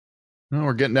Well,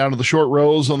 we're getting down to the short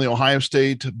rows on the Ohio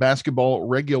State basketball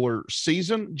regular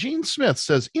season. Gene Smith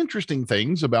says interesting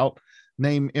things about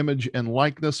name, image, and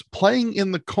likeness, playing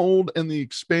in the cold, and the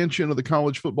expansion of the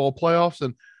college football playoffs.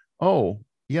 And oh,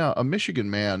 yeah, a Michigan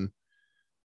man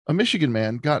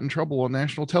got in trouble on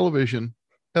national television.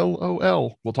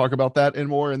 LOL. We'll talk about that and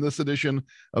more in this edition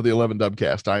of the 11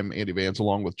 Dubcast. I'm Andy Vance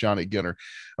along with Johnny Ginner.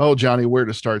 Oh, Johnny, where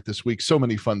to start this week? So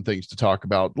many fun things to talk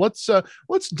about. Let's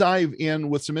dive in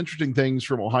with some interesting things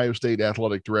from Ohio State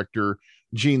Athletic Director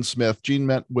Gene Smith. Gene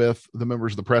met with the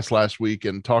members of the press last week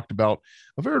and talked about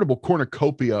a veritable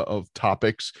cornucopia of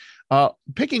topics.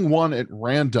 Picking one at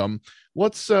random,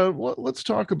 let's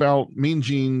talk about Mean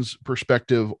Gene's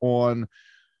perspective on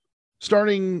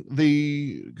starting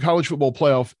the college football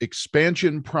playoff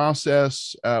expansion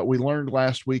process. We learned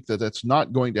last week that that's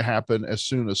not going to happen as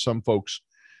soon as some folks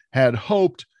had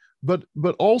hoped. But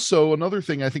also another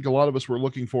thing I think a lot of us were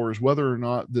looking for is whether or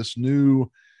not this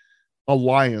new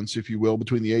alliance, if you will,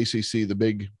 between the ACC, the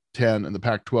Big Ten, and the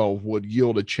Pac-12 would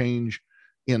yield a change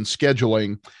in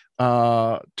scheduling.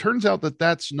 Turns out that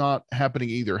that's not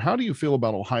happening either. How do you feel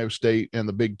about Ohio State and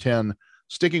the Big Ten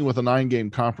sticking with a 9-game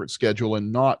conference schedule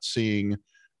and not seeing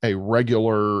a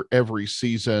regular every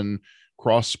season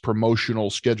cross-promotional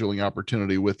scheduling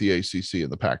opportunity with the ACC and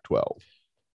the Pac-12?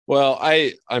 Well,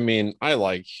 I mean, I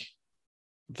like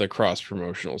the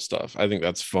cross-promotional stuff. I think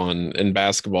that's fun in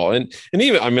basketball. And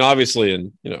even, I mean, obviously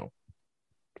in,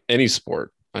 any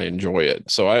sport, I enjoy it.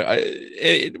 So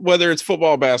whether it's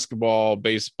football, basketball,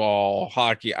 baseball,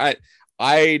 hockey,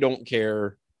 I don't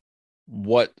care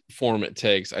what form it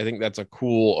takes. I think that's a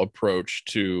cool approach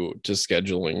to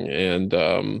scheduling, and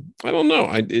I don't know.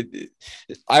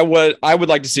 I would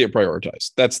like to see it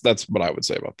prioritized. That's what I would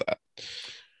say about that.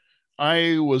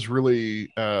 I was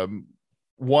really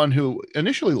one who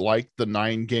initially liked the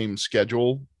 9-game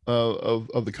schedule of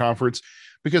the conference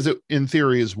because it, in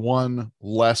theory, is one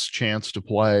less chance to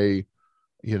play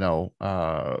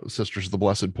Sisters of the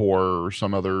Blessed Poor or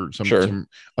some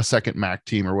a second MAC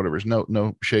team or whatever.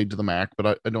 No shade to the MAC,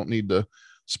 but I don't need to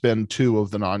spend 2 of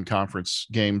the non-conference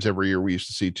games every year. We used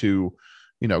to see 2,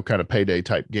 kind of payday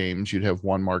type games. You'd have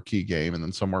one marquee game and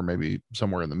then somewhere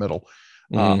in the middle.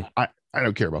 I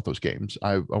don't care about those games.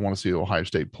 I want to see Ohio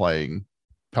State playing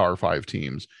Power 5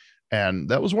 teams. And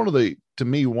that was one of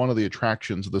the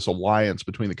attractions of this alliance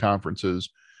between the conferences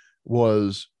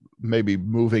was maybe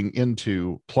moving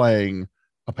into playing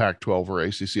a Pac-12 or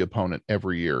ACC opponent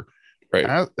every year. Right.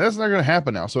 That's not going to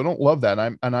happen now. So I don't love that.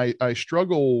 I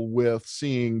struggle with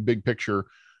seeing big picture.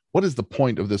 What is the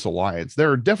point of this alliance?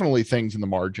 There are definitely things in the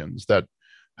margins that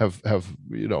have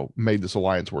made this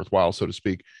alliance worthwhile, so to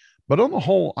speak. But on the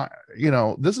whole,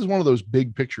 this is one of those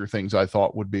big picture things I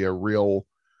thought would be a real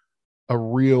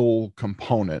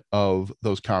component of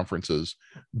those conferences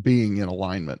being in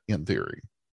alignment in theory.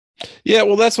 Yeah,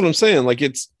 well, that's what I'm saying. Like,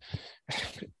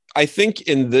 I think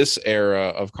in this era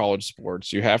of college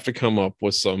sports, you have to come up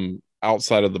with some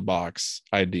outside of the box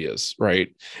ideas,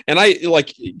 right? And I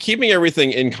like keeping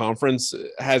everything in conference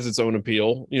has its own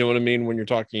appeal. You know what I mean? When you're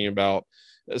talking about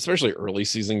especially early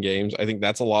season games, I think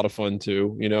that's a lot of fun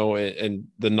too, and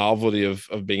the novelty of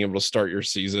being able to start your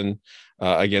season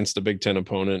against a Big Ten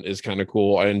opponent is kind of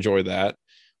cool. I enjoy that.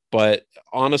 But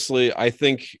honestly, I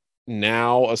think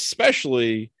now,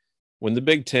 especially when the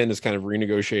Big Ten is kind of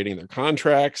renegotiating their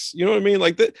contracts, you know what I mean?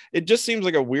 Like that, it just seems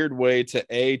like a weird way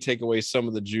to take away some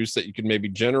of the juice that you could maybe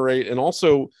generate. And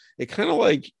also it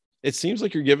seems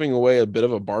like you're giving away a bit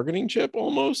of a bargaining chip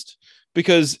almost,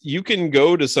 because you can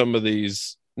go to some of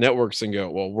these networks and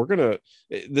go, well,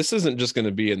 this isn't just going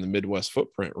to be in the Midwest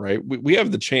footprint, right? We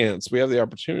have the chance, we have the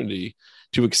opportunity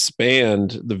to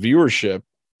expand the viewership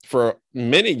for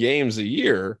many games a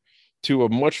year to a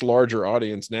much larger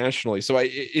audience nationally. So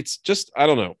it's just, I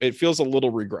don't know. It feels a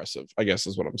little regressive, I guess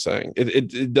is what I'm saying.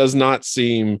 It does not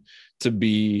seem to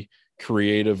be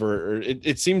creative, or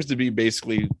it seems to be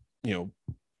basically,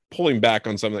 pulling back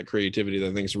on some of that creativity that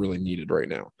I think is really needed right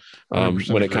now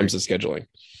when it comes to scheduling.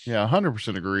 Yeah,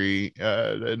 100% agree.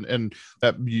 And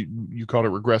that you called it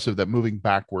regressive, that moving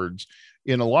backwards.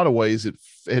 In a lot of ways,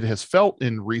 it has felt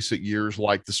in recent years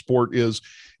like the sport is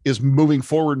moving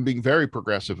forward and being very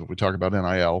progressive. If we talk about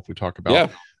NIL, if we talk about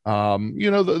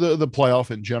the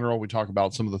playoff in general, we talk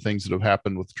about some of the things that have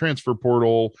happened with the transfer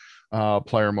portal,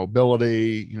 player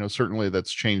mobility. Certainly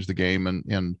that's changed the game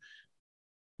and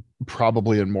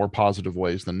probably in more positive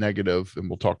ways than negative, and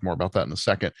we'll talk more about that in a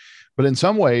second. But in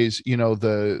some ways,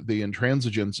 the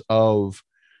intransigence of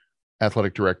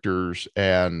athletic directors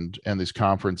and these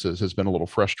conferences has been a little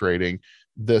frustrating.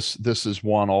 This is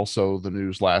one. Also, the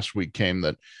news last week came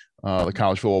that The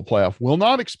college football playoff will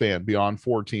not expand beyond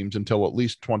 4 teams until at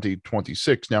least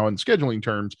 2026. Now, in scheduling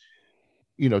terms,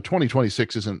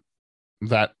 2026 isn't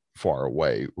that far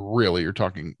away, really. You're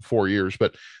talking 4 years,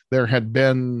 but there had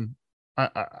been,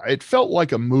 it felt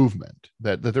like a movement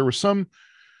that there was some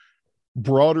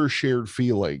broader shared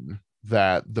feeling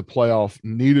that the playoff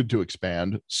needed to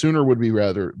expand. Sooner would be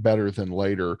rather better than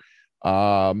later.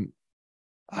 And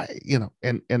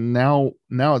now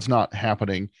it's not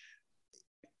happening.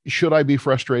 Should I be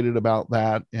frustrated about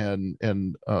that? And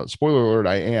spoiler alert,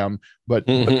 I am, but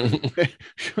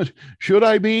should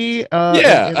I be?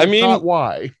 Yeah. I mean, not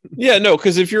why. Yeah, no,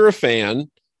 because if you're a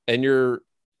fan and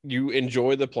you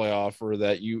enjoy the playoff, or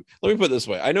that let me put it this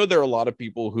way. I know there are a lot of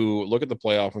people who look at the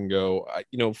playoff and go,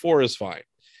 4 is fine.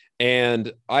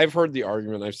 And I've heard the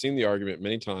argument, I've seen the argument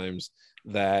many times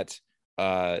that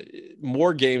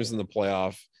more games in the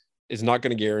playoff is not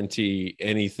going to guarantee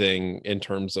anything in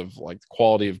terms of like the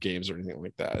quality of games or anything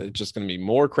like that. It's just going to be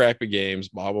more crappy games,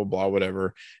 blah, blah, blah,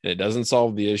 whatever. And it doesn't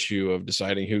solve the issue of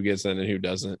deciding who gets in and who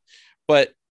doesn't.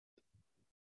 But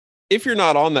if you're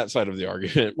not on that side of the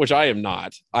argument, which I am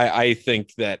not, I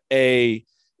think that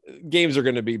games are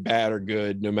going to be bad or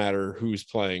good no matter who's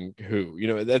playing who.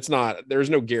 There's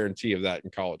no guarantee of that in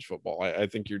college football. I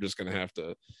think you're just going to have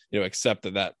to accept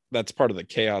that's part of the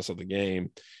chaos of the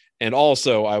game. And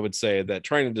also, I would say that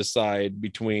trying to decide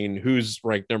between who's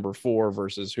ranked number 4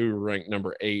 versus who ranked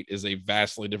number 8 is a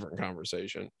vastly different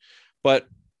conversation. But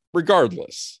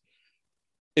regardless,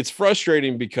 it's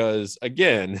frustrating because,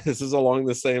 again, this is along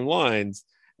the same lines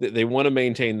that they want to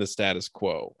maintain the status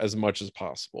quo as much as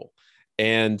possible.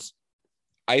 And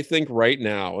I think right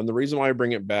now, and the reason why I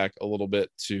bring it back a little bit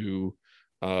to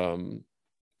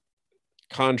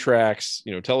contracts,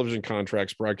 television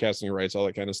contracts, broadcasting rights, all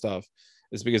that kind of stuff,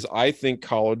 is because I think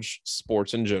college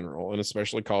sports in general, and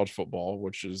especially college football,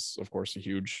 which is, of course, a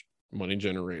huge money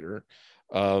generator,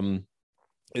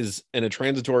 is in a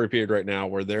transitory period right now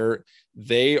where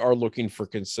they are looking for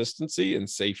consistency and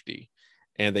safety,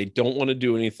 and they don't want to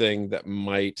do anything that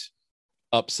might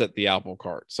upset the apple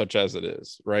cart, such as it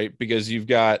is, right? Because you've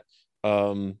got,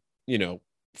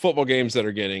 football games that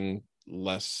are getting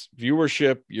less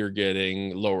viewership, you're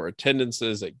getting lower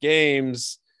attendances at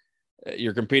games.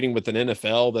 You're competing with an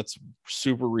NFL that's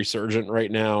super resurgent right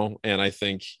now. And I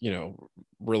think,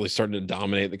 really starting to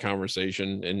dominate the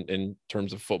conversation in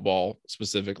terms of football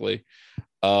specifically.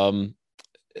 I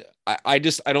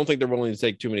don't think they're willing to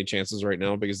take too many chances right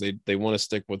now because they want to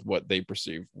stick with what they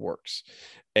perceive works.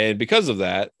 And because of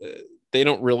that, they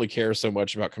don't really care so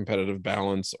much about competitive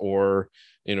balance or,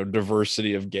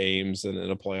 diversity of games in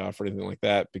a playoff or anything like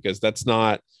that, because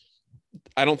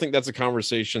I don't think that's a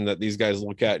conversation that these guys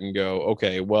look at and go,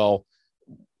 okay, well,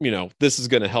 this is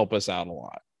going to help us out a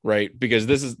lot, right? Because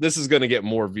this is going to get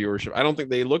more viewership. I don't think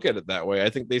they look at it that way. I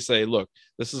think they say, look,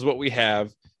 this is what we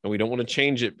have, and we don't want to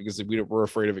change it because we're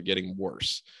afraid of it getting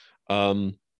worse.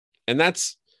 And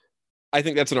I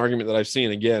think that's an argument that I've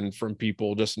seen again from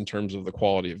people just in terms of the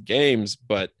quality of games,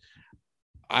 but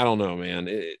I don't know, man.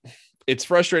 It's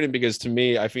frustrating because to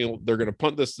me, I feel they're going to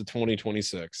punt this to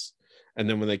 2026. And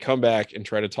then when they come back and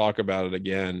try to talk about it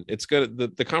again, it's going to,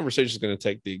 the conversation is going to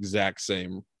take the exact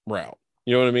same route.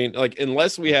 You know what I mean? Like,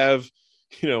 unless we have,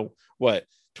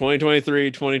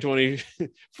 2023,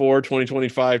 2024,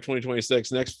 2025,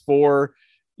 2026, next 4,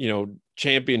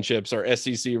 championships are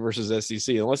SEC versus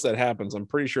SEC. Unless that happens, I'm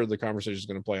pretty sure the conversation is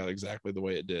going to play out exactly the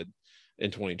way it did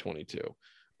in 2022.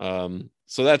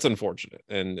 So that's unfortunate.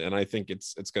 And I think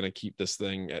it's going to keep this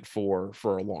thing at 4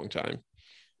 for a long time.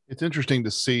 It's interesting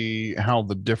to see how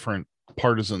the different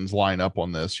partisans line up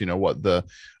on this, what the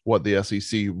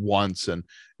SEC wants. And,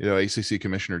 ACC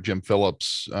Commissioner Jim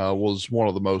Phillips was one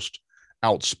of the most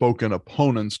outspoken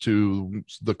opponents to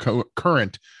the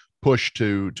current push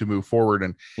to move forward.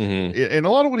 And, and a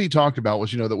lot of what he talked about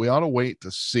was, that we ought to wait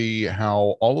to see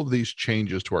how all of these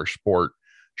changes to our sport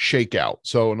shake out.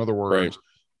 So in other words,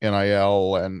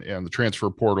 NIL and the transfer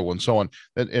portal and so on,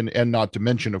 and not to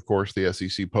mention, of course, the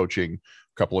SEC poaching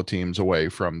a couple of teams away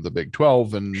from the Big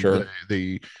 12 and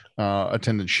the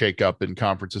attendance shakeup in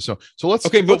conferences. So let's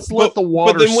let the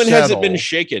water. But then when settle. has it been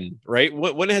shaken? Right?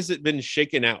 When has it been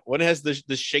shaken out? When has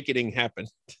the shaking happened?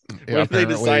 Yeah, they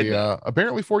decide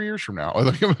apparently 4 years from now.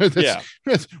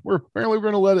 We're apparently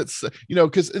going to let it,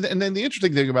 because and then the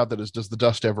interesting thing about that is, does the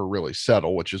dust ever really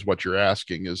settle? Which is what you're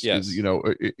asking.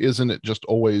 Isn't it just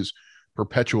always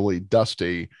perpetually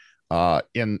dusty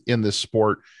in this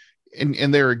sport?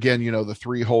 And there again, the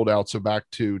 3 holdouts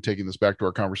taking this back to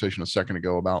our conversation a second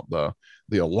ago about the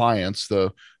alliance,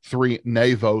 the 3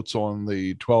 nay votes on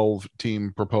the 12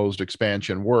 team proposed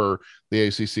expansion were the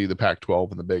ACC, the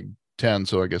Pac-12, and the Big 10.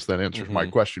 So I guess that answers my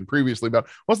question previously about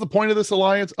what's the point of this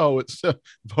alliance? Oh, it's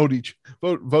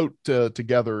vote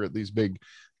together at these big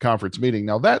conference meeting.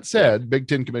 Now that said, Big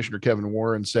Ten Commissioner Kevin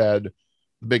Warren said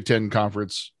the Big Ten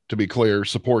Conference, to be clear,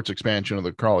 supports expansion of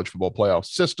the college football playoff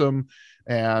system.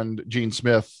 And Gene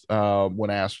Smith, when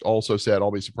asked, also said,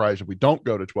 I'll be surprised if we don't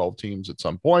go to 12 teams at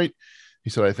some point. He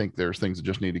said, I think there's things that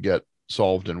just need to get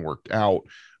solved and worked out.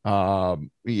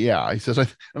 He says,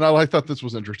 I thought this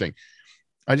was interesting.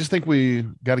 I just think we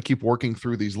got to keep working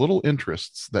through these little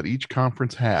interests that each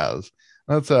conference has.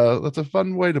 That's a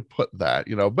fun way to put that,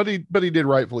 but he did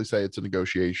rightfully say it's a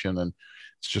negotiation and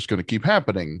it's just going to keep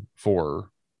happening for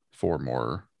 4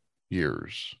 more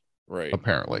years. Right.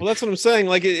 Apparently. Well, that's what I'm saying.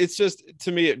 Like, it's just,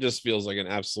 to me, it just feels like an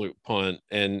absolute punt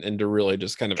and to really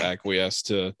just kind of acquiesce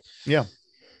to,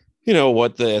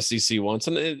 what the SEC wants.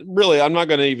 And really, I'm not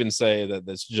going to even say that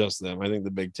that's just them. I think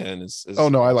the Big Ten is oh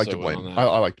no, I like to blame.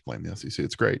 I like to blame the SEC.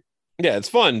 It's great. Yeah, it's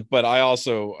fun. But I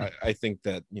also, I think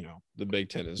that, the Big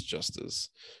Ten is just as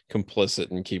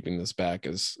complicit in keeping this back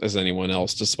as anyone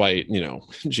else, despite,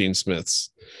 Gene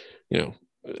Smith's,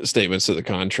 statements to the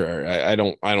contrary. I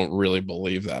don't really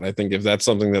believe that. I think if that's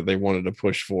something that they wanted to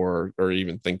push for or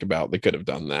even think about, they could have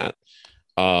done that.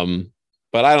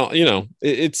 But I don't,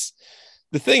 it's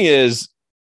the thing is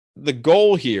the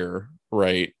goal here,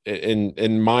 right?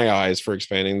 In my eyes for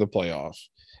expanding the playoff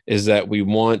is that we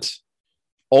want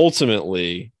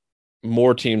ultimately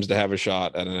more teams to have a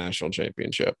shot at a national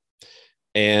championship.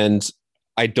 And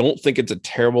I don't think it's a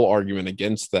terrible argument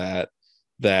against that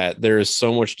there is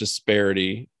so much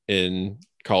disparity in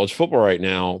college football right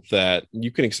now that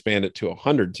you can expand it to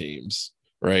 100 teams,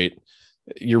 right?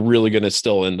 You're really going to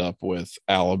still end up with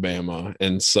Alabama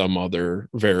and some other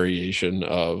variation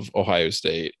of Ohio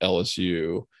State,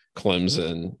 LSU,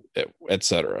 Clemson, et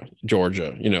cetera,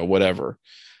 Georgia, whatever.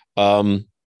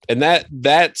 And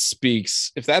that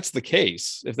speaks, if that's the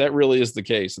case, if that really is the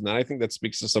case, and then I think that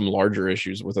speaks to some larger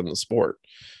issues within the sport.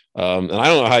 And I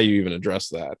don't know how you even address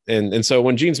that. And so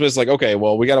when Gene Smith's like, okay,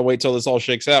 well, we got to wait till this all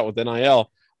shakes out with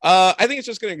NIL. I think it's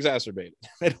just going to exacerbate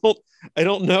it. I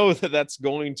don't know that that's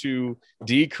going to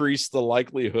decrease the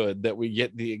likelihood that we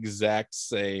get the exact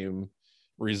same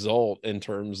result in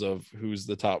terms of who's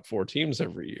the top 4 teams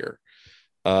every year.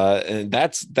 And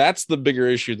that's the bigger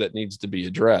issue that needs to be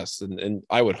addressed. And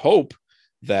I would hope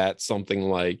that something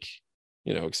like,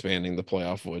 expanding the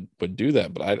playoff would do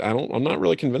that, but I'm not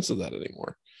really convinced of that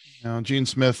anymore. Now, Gene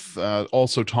Smith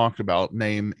also talked about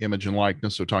name, image, and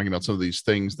likeness. So talking about some of these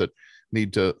things that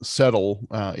need to settle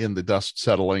in the dust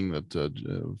settling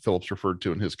that Phillips referred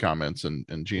to in his comments and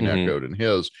Gene echoed in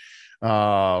his.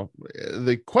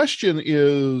 The question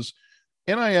is,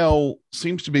 NIL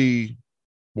seems to be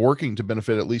working to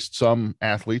benefit at least some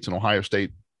athletes, and Ohio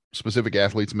State specific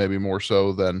athletes, maybe more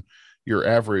so than your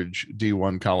average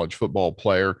D1 college football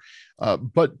player.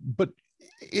 But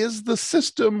is the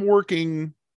system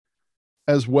working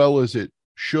as well as it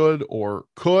should or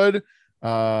could?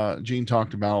 Gene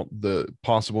talked about the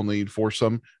possible need for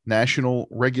some national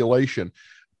regulation.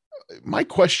 My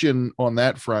question on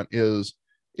that front is,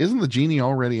 isn't the genie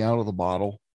already out of the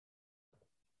bottle?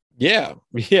 Yeah.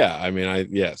 I mean,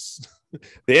 yes.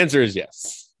 The answer is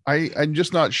yes. I'm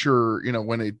just not sure,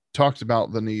 when he talks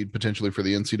about the need potentially for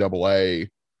the NCAA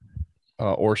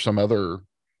or some other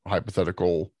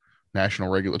hypothetical national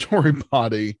regulatory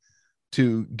body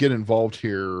to get involved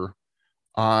here.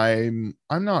 I'm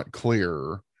not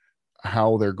clear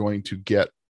how they're going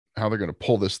to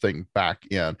pull this thing back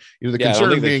in. The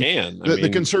concern being the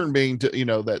concern being to,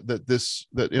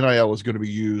 that NIL is going to be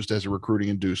used as a recruiting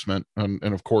inducement. And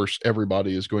of course,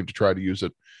 everybody is going to try to use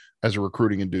it as a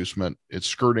recruiting inducement. It's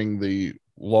skirting the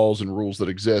laws and rules that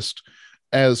exist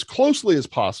as closely as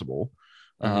possible.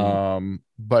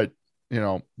 But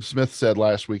Smith said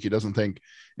last week he doesn't think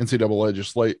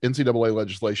NCAA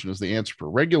legislation is the answer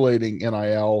for regulating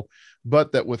NIL,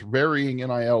 but that with varying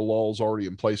NIL laws already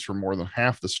in place for more than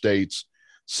half the states,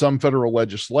 some federal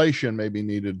legislation may be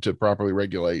needed to properly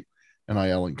regulate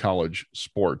NIL in college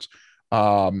sports.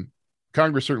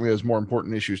 Congress certainly has more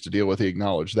important issues to deal with. He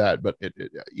acknowledged that, but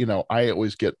I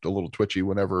always get a little twitchy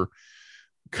whenever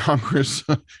Congress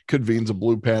convenes a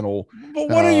blue panel. But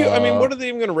what are they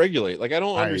even going to regulate? Like, I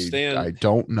don't understand. I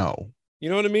don't know. You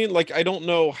know what I mean? Like, I don't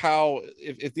know how,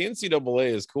 if the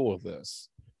NCAA is cool with this,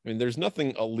 I mean, there's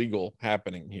nothing illegal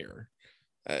happening here.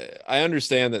 I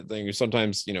understand that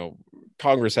sometimes,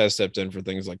 Congress has stepped in for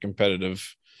things like competitive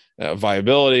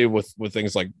viability with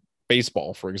things like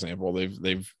baseball, for example.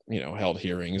 They've held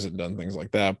hearings and done things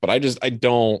like that. But I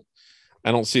don't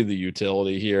see the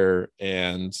utility here.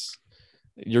 And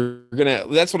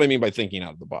that's what I mean by thinking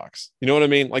out of the box. You know what I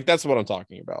mean? Like, that's what I'm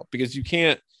talking about, because you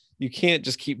can't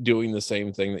just keep doing the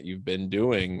same thing that you've been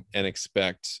doing and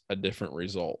expect a different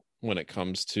result when it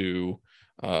comes to,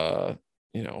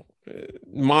 the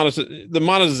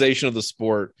monetization of the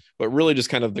sport, but really just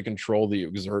kind of the control that you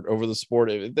exert over the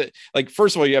sport. Like,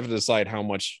 first of all, you have to decide how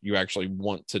much you actually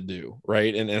want to do,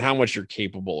 right? And how much you're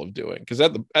capable of doing. Because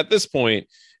at this point,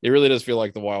 it really does feel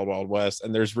like the wild, wild west.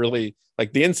 And there's really,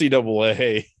 like, the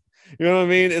NCAA, you know what I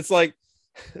mean? It's like,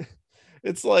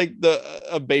 it's like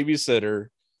a babysitter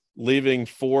leaving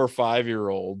 4 or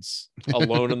 5-year-olds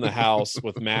alone in the house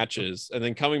with matches, and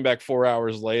then coming back 4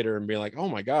 hours later and being like, oh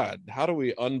my God, how do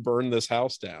we unburn this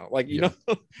house down? Like,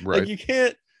 right. Like,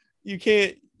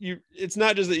 it's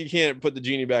not just that you can't put the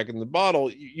genie back in the bottle.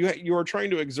 You are trying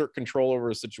to exert control over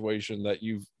a situation that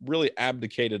you've really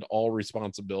abdicated all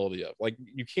responsibility of. Like,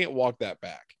 you can't walk that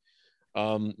back.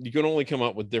 You can only come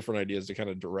up with different ideas to kind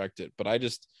of direct it. But I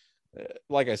just,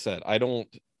 like I said, I don't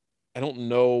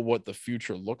know what the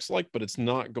future looks like, but it's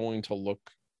not going to look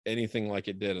anything like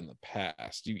it did in the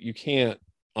past. You can't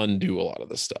undo a lot of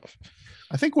this stuff.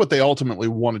 I think what they ultimately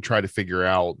want to try to figure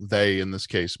out, they, in this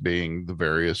case being the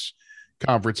various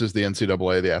conferences, the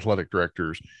NCAA, the athletic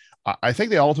directors, I think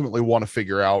they ultimately want to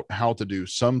figure out how to do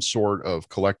some sort of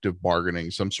collective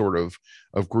bargaining, some sort of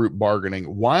group bargaining,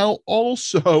 while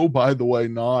also, by the way,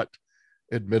 not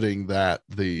admitting that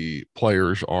the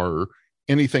players are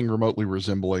anything remotely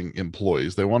resembling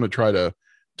employees. They want to try to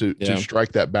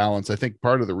strike that balance. I think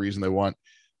part of the reason they want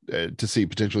to see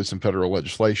potentially some federal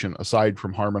legislation, aside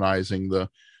from harmonizing the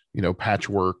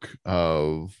patchwork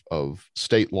of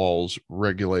state laws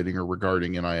regulating or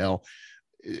regarding NIL,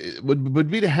 it would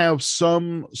be to have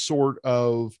some sort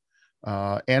of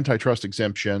antitrust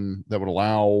exemption that would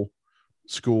allow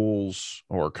schools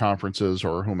or conferences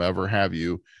or whomever have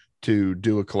you to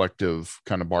do a collective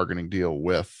kind of bargaining deal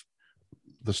with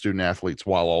the student athletes,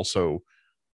 while also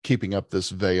keeping up this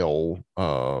veil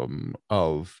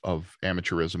of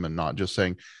amateurism, and not just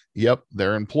saying, yep,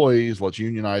 they're employees, let's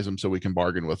unionize them so we can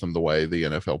bargain with them the way the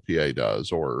NFLPA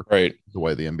does, or right, the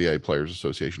way the NBA Players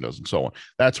Association does, and so on.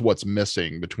 That's what's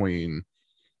missing between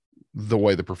the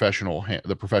way the professionals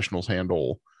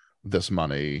handle this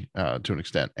money to an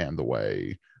extent, and the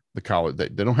way the college, they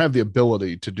don't have the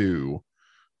ability to do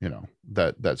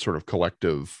that sort of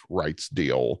collective rights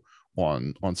deal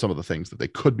on some of the things that they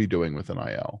could be doing with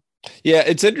NIL. Yeah,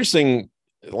 it's interesting,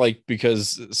 like,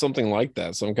 because something like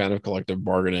that, some kind of collective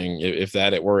bargaining, if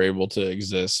that it were able to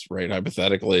exist, right,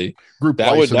 hypothetically, group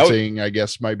licensing, I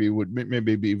guess maybe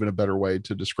be even a better way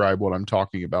to describe what I'm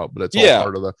talking about. But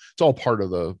it's all part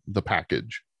of the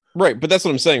package. Right, but that's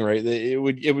what I'm saying, right? It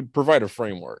would provide a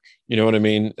framework, you know what I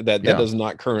mean? That does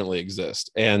not currently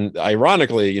exist. And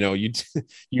ironically,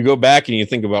 you go back and you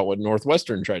think about what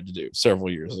Northwestern tried to do several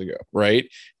years ago, right?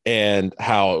 And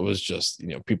how it was just,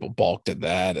 people balked at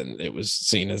that, and it was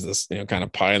seen as this, kind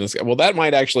of pie in the sky. Well, that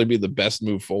might actually be the best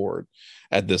move forward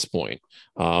at this point,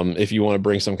 if you want to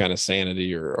bring some kind of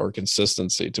sanity or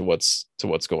consistency to what's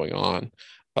going on.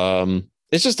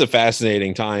 It's just a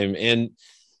fascinating time, and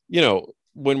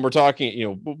when we're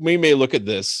talking, we may look at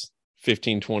this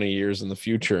 15, 20 years in the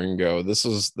future and go, this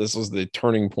is the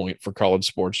turning point for college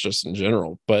sports just in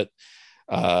general. But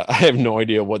I have no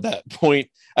idea what that point,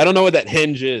 I don't know what that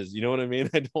hinge is. You know what I mean?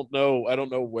 I don't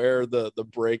know where the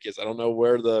break is. I don't know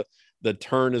where the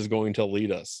turn is going to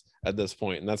lead us at this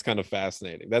point. And that's kind of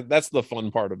fascinating. That's the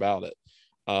fun part about it.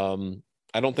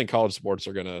 I don't think college sports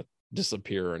are going to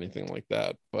disappear or anything like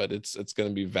that, but it's going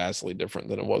to be vastly different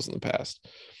than it was in the past.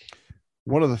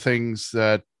 One of the things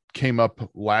that came up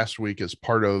last week as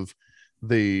part of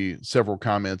the several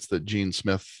comments that Gene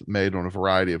Smith made on a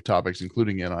variety of topics,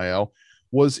 including NIL,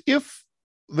 was if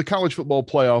the college football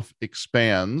playoff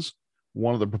expands,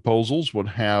 one of the proposals would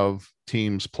have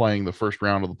teams playing the first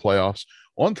round of the playoffs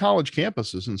on college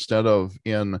campuses instead of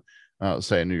in,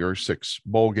 say, a New Year's Six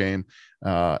bowl game,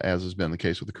 as has been the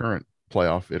case with the current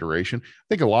playoff iteration. I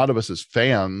think a lot of us as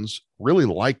fans really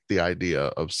like the idea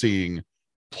of seeing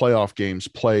playoff games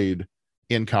played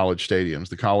in college stadiums.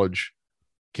 The college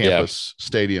campus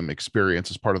stadium experience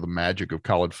is part of the magic of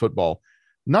college football.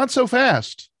 Not so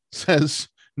fast, says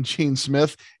Gene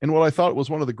Smith. And what I thought was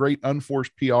one of the great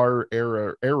unforced PR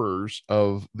errors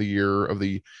of the year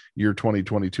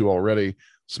 2022 already.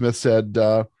 Smith said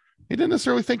he didn't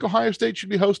necessarily think Ohio State should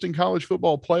be hosting college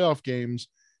football playoff games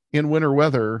in winter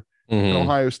weather in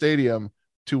Ohio Stadium,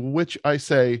 to which I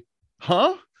say,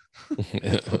 huh?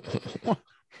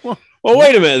 Well,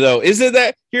 wait a minute though. Is it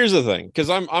that? Here's the thing,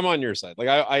 because I'm on your side.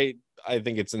 Like I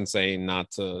think it's insane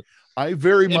not to. I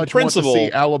very In much want to see principle,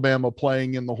 Alabama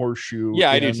playing in the horseshoe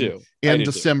yeah, I do too. in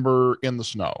December in the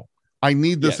snow. I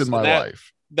need this Yes, in my and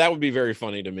life. that would be very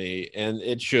funny to me, and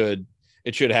it should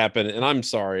happen. And I'm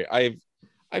sorry,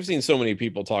 I've seen so many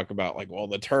people talk about like, well,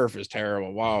 the turf is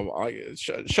terrible. Wow,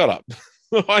 shut up.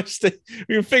 We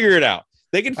can figure it out.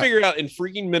 They can figure it out in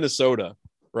freaking Minnesota,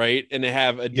 right? And they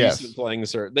have a decent playing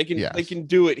cert. They can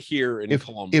do it here in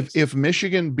Columbus. If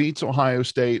Michigan beats Ohio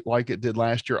State like it did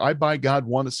last year, I by God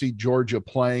want to see Georgia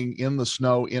playing in the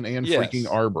snow in Ann freaking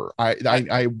Arbor.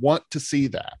 I want to see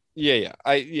that. Yeah.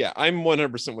 I'm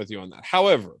 100% with you on that.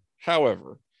 However,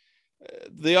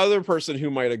 the other person who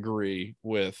might agree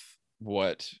with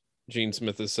what Gene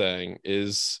Smith is saying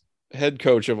is head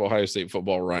coach of Ohio State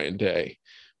football, Ryan Day,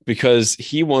 because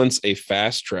he wants a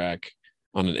fast track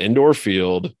on an indoor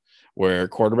field where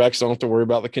quarterbacks don't have to worry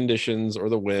about the conditions or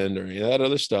the wind or any of that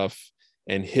other stuff.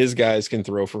 And his guys can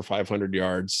throw for 500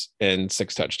 yards and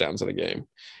 6 touchdowns in a game.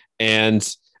 And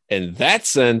in that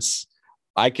sense,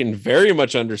 I can very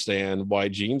much understand why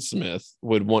Gene Smith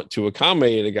would want to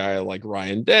accommodate a guy like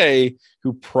Ryan Day,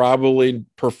 who probably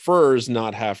prefers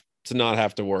not have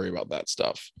to worry about that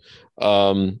stuff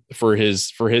for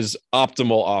his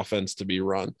optimal offense to be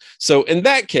run. So in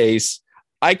that case,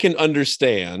 I can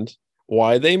understand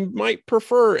why they might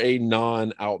prefer a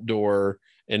non-outdoor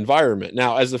environment.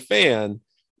 Now, as a fan,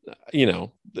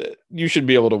 you should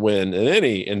be able to win in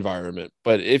any environment.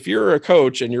 But if you're a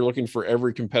coach and you're looking for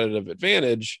every competitive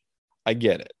advantage, I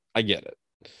get it.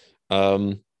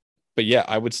 But yeah,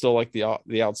 I would still like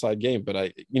the outside game.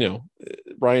 But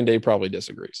Ryan Day probably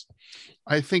disagrees.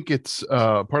 I think it's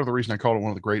part of the reason I called it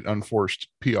one of the great unforced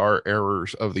PR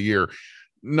errors of the year.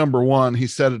 Number one, he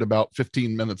said it about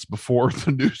 15 minutes before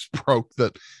the news broke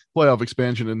that playoff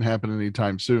expansion didn't happen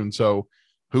anytime soon. So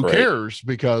who cares,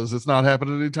 because it's not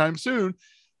happening anytime soon.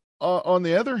 On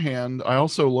the other hand, I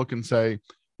also look and say,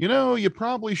 you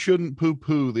probably shouldn't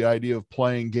poo-poo the idea of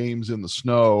playing games in the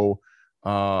snow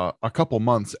a couple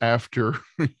months after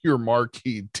your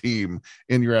marquee team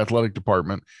in your athletic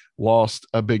department lost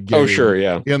a big game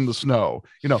in the snow.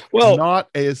 Not,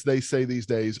 as they say these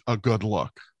days, a good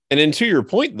look. And to your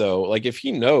point, though, like if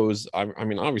he knows, I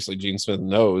mean, obviously Gene Smith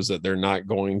knows that they're not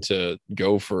going to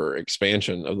go for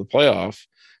expansion of the playoff.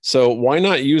 So why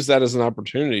not use that as an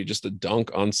opportunity just to dunk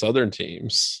on Southern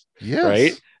teams? Yes.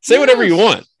 Right? Say whatever you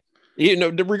want.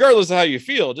 Regardless of how you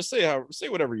feel, just say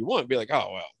whatever you want. Be like,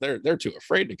 oh well, they're too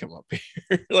afraid to come up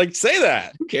here. Like, say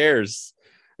that. Who cares?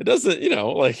 It doesn't,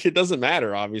 it doesn't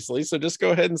matter, obviously. So just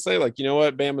go ahead and say, like, you know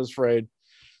what, Bama's afraid.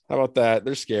 How about that?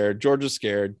 They're scared. Georgia's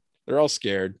scared. They're all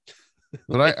scared.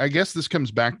 But I guess this comes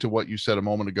back to what you said a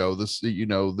moment ago. This,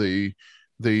 the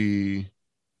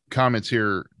comments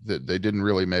here that they didn't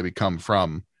really maybe come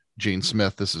from Gene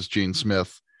Smith. This is Gene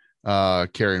Smith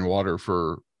carrying water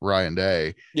for Ryan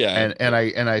Day. Yeah.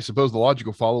 And I suppose the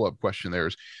logical follow-up question there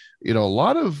is, a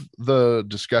lot of the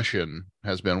discussion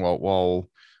has been, while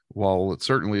it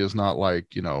certainly is not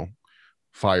like,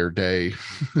 Fire Day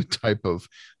type of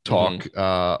talk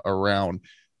around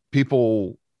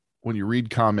people. When you read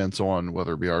comments on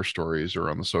whether it be our stories or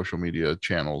on the social media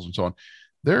channels and so on,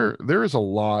 there is a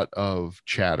lot of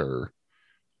chatter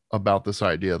about this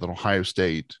idea that Ohio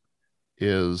State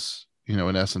is,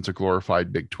 in essence, a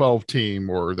glorified Big 12 team,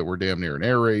 or that we're damn near an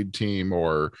air raid team,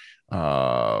 or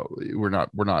we're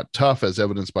not tough, as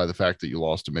evidenced by the fact that you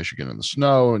lost to Michigan in the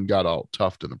snow and got all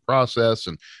toughed in the process.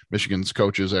 And Michigan's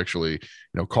coaches actually,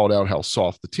 called out how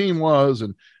soft the team was,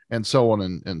 and so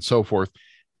on and so forth.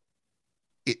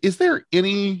 Is there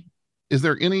any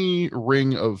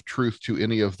ring of truth to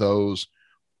any of those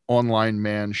online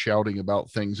man shouting about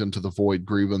things into the void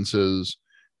grievances,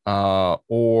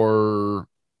 or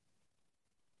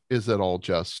is it all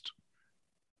just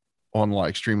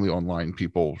extremely online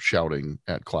people shouting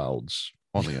at clouds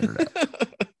on the internet?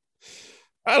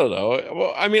 I don't know.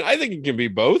 Well, I mean, I think it can be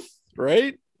both,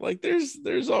 right? Like there's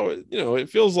always, it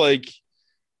feels like,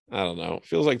 I don't know. It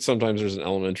feels like sometimes there's an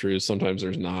element of truth, sometimes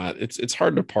there's not. It's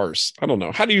hard to parse. I don't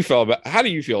know. How do you feel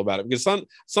about it? Because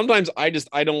sometimes I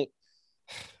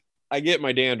get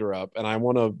my dander up and I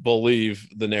want to believe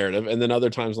the narrative, and then other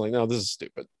times I'm like, no, this is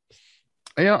stupid.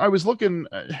 Yeah, I was looking,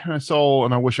 I saw,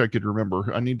 and I wish I could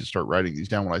remember. I need to start writing these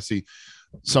down when I see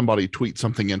somebody tweet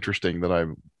something interesting that I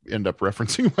end up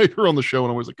referencing later on the show.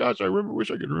 And I was like, gosh,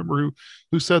 wish I could remember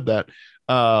who said that.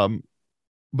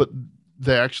 But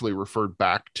they actually referred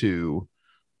back to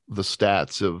the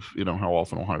stats of, how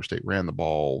often Ohio State ran the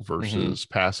ball versus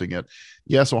passing it.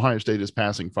 Yes, Ohio State is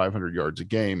passing 500 yards a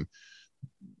game,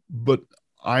 but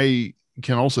I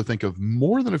can also think of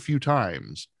more than a few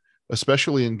times,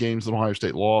 especially in games that Ohio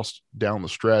State lost down the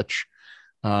stretch,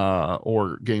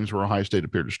 or games where Ohio State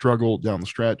appeared to struggle down the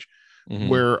stretch, Mm-hmm.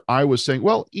 where I was saying,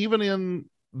 well, even in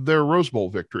their Rose Bowl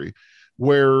victory,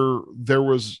 where there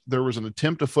was an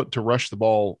attempt afoot to rush the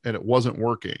ball and it wasn't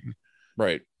working.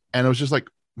 Right. And it was just like,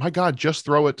 my God, just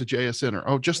throw it to JSN, or,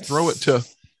 oh, just throw it to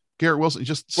Garrett Wilson.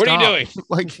 Just stop. What are you doing?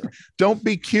 Like, don't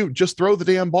be cute. Just throw the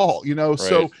damn ball, you know? Right.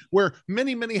 So where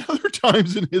many, many other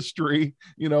times in history,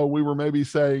 you know, we were maybe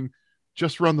saying,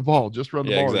 just run the ball, just run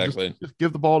the ball. Exactly. Just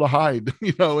give the ball to Hyde,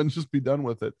 you know, and just be done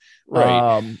with it.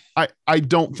 Right. I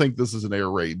don't think this is an air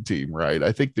raid team, right?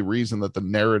 I think the reason that the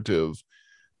narrative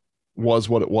was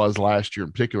what it was last year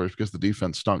in particular is because the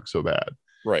defense stunk so bad.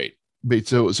 Right. But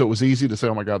so it was easy to say,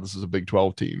 oh my God, this is a Big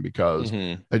 12 team because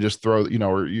they just throw, you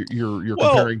know, or you're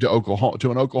comparing to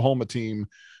an Oklahoma team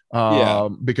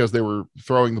because they were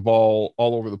throwing the ball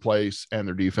all over the place and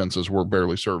their defenses were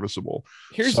barely serviceable.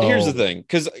 Here's the thing,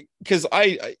 because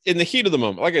I in the heat of the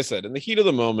moment, like I said, in the heat of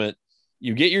the moment,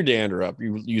 you get your dander up,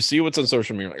 you see what's on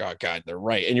social media, like, oh God, they're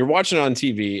right, and you're watching it on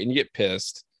TV and you get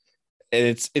pissed, and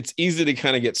it's easy to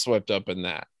kind of get swept up in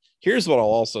that. Here's what I'll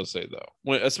also say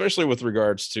though, especially with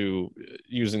regards to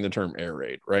using the term air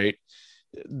raid, right?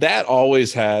 That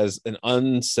always has an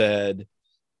unsaid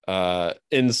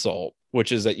insult,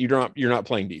 which is that you're not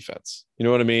playing defense. You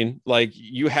know what I mean? Like,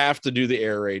 you have to do the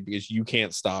air raid because you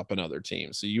can't stop another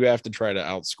team. So you have to try to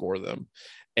outscore them.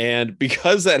 And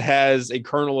because that has a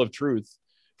kernel of truth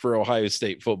for Ohio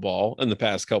State football in the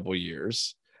past couple of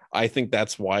years, I think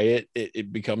that's why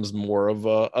it becomes more of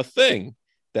a thing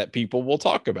that people will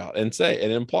talk about and say and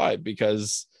imply,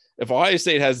 because if Ohio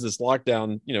State has this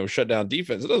lockdown, you know, shutdown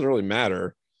defense, it doesn't really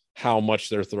matter how much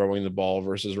they're throwing the ball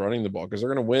versus running the ball, because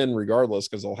they're going to win regardless,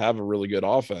 because they'll have a really good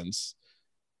offense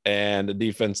and a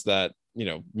defense that, you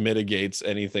know, mitigates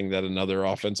anything that another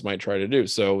offense might try to do.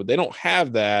 So they don't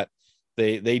have that.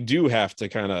 They do have to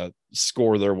kind of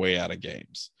score their way out of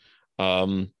games.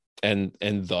 And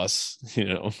thus, you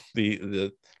know,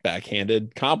 the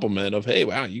backhanded compliment of, hey,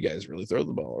 wow, you guys really throw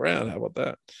the ball around. How about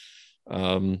that?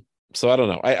 So I don't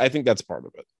know. I think that's part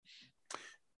of it.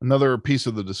 Another piece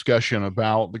of the discussion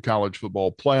about the college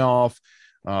football playoff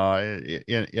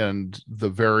and the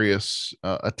various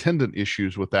attendant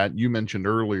issues with that. You mentioned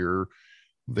earlier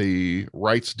the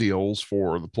rights deals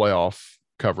for the playoff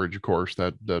coverage, of course,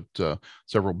 that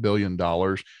several $1 billion,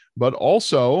 but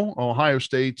also Ohio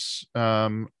State's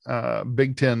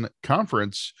Big Ten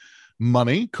conference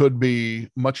money could be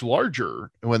much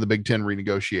larger when the Big Ten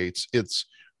renegotiates its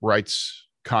rights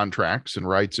contracts and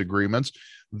rights agreements.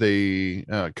 The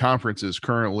conference is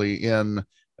currently in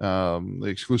the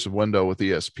exclusive window with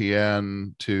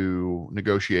ESPN to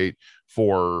negotiate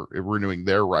for renewing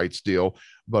their rights deal.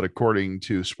 But according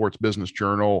to Sports Business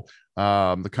Journal,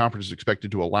 the conference is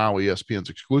expected to allow ESPN's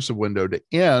exclusive window to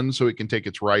end so it can take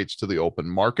its rights to the open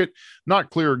market.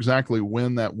 Not clear exactly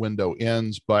when that window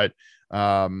ends, but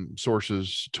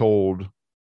sources told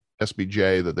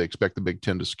SBJ that they expect the Big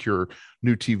Ten to secure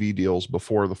new TV deals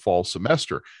before the fall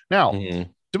semester. Now,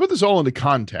 to put this all into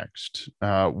context,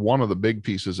 one of the big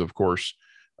pieces, of course,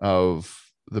 of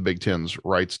the Big Ten's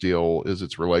rights deal is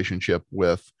its relationship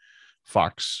with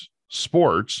Fox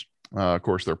Sports. Of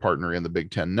course, their partner in the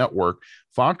Big Ten network.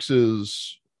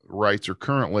 Fox's rights are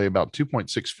currently about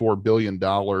 $2.64 billion,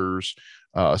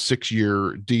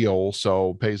 6-year deal,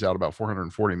 so pays out about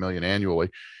 $440 million annually.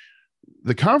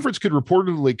 The conference could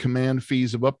reportedly command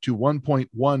fees of up to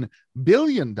 $1.1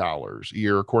 billion a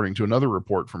year, according to another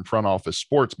report from Front Office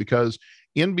Sports, because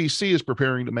NBC is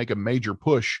preparing to make a major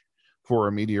push for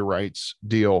a media rights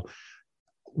deal.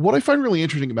 What I find really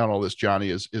interesting about all this, Johnny,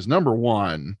 is number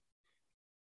one,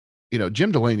 you know,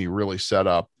 Jim Delaney really set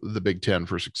up the Big Ten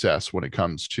for success when it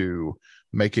comes to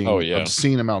making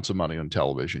obscene amounts of money on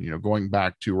television, you know, going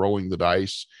back to rolling the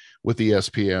dice with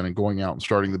ESPN and going out and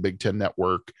starting the Big Ten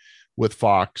network with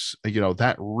Fox. You know,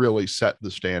 that really set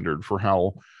the standard for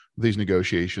how these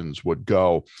negotiations would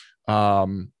go.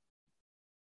 But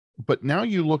now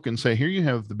you look and say, here you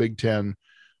have the Big Ten,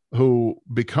 who,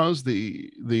 because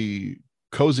the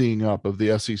cozying up of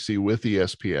the SEC with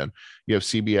ESPN, you have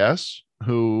CBS,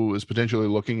 who is potentially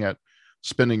looking at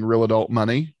spending real adult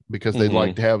money because they'd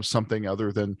like to have something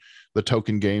other than the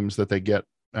token games that they get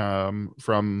from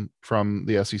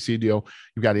the SEC deal.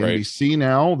 You've got NBC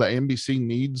now. The NBC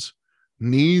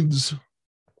needs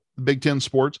the Big Ten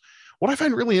sports. What I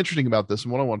find really interesting about this,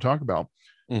 and what I want to talk about,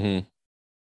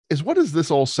 is what does this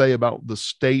all say about the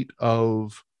state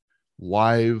of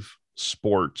live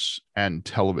sports and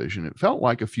television? It felt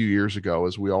like a few years ago,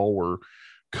 as we all were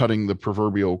cutting the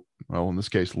proverbial, well, in this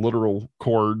case, literal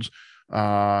cords,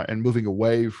 and moving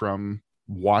away from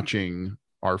watching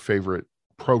our favorite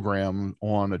program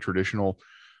on a traditional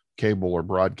cable or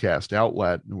broadcast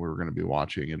outlet, and we were going to be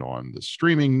watching it on the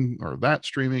streaming or that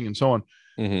streaming and so on.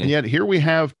 And yet here we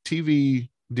have TV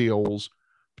deals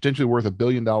potentially worth $1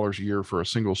 billion a year for a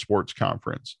single sports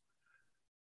conference.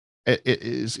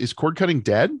 Is cord cutting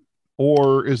dead,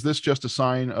 or is this just a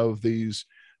sign of these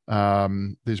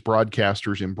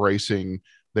broadcasters embracing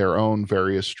their own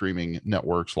various streaming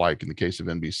networks, like in the case of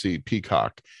NBC,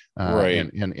 Peacock,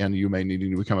 Right. and you may need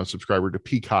to become a subscriber to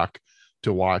Peacock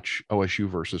to watch OSU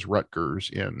versus Rutgers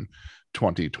in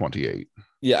 2028.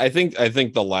 Yeah, I think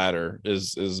the latter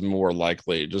is more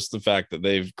likely. Just the fact that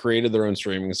they've created their own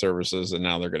streaming services and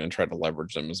now they're going to try to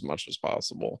leverage them as much as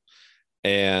possible.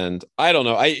 And I don't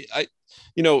know. I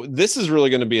this is really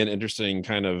going to be an interesting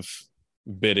kind of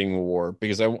bidding war,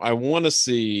 because I want to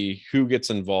see who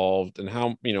gets involved and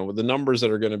how, the numbers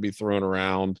that are going to be thrown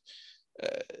around,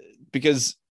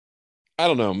 because I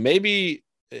don't know, maybe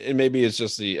it's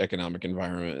just the economic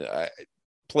environment.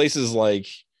 Places like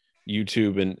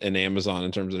YouTube and Amazon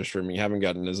in terms of their streaming haven't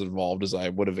gotten as involved as I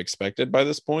would have expected by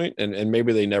this point, and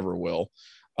maybe they never will.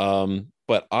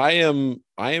 But I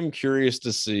am curious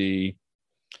to see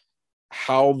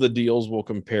how the deals will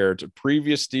compare to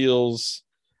previous deals,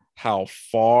 how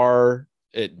far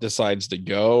it decides to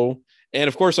go. And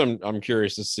of course, I'm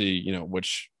curious to see,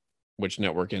 which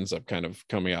network ends up kind of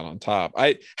coming out on top.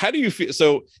 How do you feel?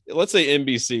 So let's say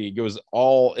NBC goes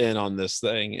all in on this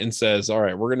thing and says, all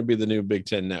right, we're going to be the new Big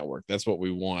Ten network. That's what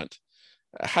we want.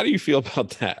 How do you feel about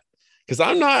that? Because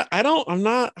I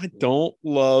don't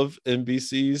love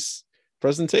NBC's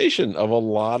presentation of a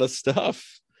lot of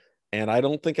stuff. And I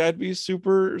don't think I'd be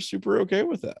super, super okay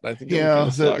with that. I think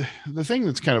the thing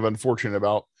that's kind of unfortunate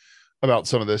about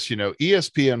some of this,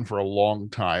 ESPN for a long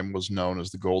time was known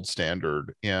as the gold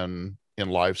standard in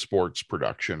live sports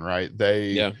production, right?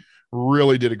 They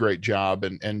really did a great job,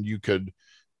 and you could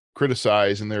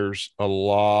criticize, and there's a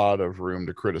lot of room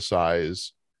to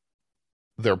criticize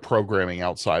their programming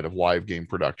outside of live game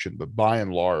production, but by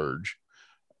and large,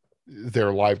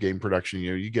 their live game production,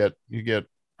 you get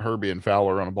Herbie and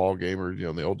Fowler on a ball game, or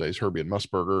in the old days, Herbie and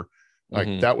Musburger,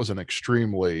 like that was an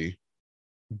extremely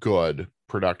good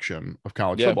production of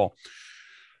college football.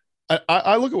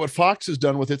 I look at what Fox has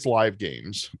done with its live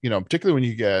games, particularly when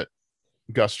you get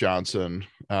Gus Johnson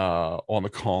on the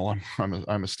call.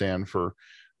 I'm a stand for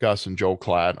Gus and Joel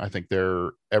Klatt. I think they're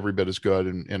every bit as good,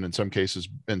 and in some cases,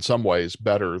 in some ways,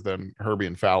 better than Herbie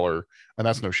and Fowler. And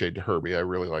that's no shade to Herbie. I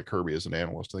really like Herbie as an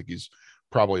analyst. I think he's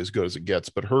probably as good as it gets.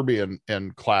 But Herbie and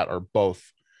Klatt are both,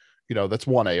 that's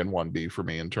 1A and 1B for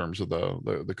me in terms of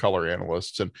the color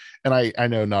analysts. And I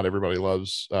know not everybody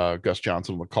loves Gus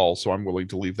Johnson on the call, so I'm willing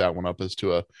to leave that one up as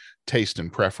to a taste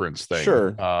and preference thing,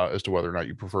 as to whether or not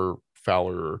you prefer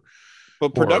Fowler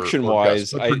but production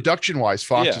wise,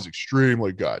 Fox is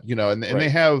extremely good, and they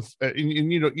have,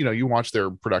 you watch their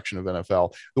production of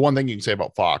NFL. The one thing you can say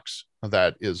about Fox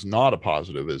that is not a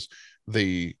positive is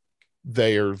they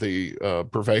are the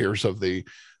purveyors of the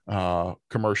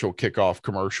commercial kickoff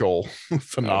commercial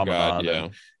phenomenon.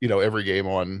 And, every game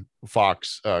on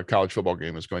Fox, college football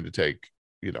game is going to take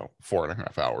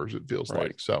 4.5 hours, it feels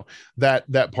like. So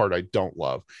that part I don't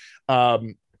love.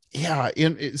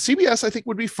 In CBS I think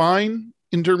would be fine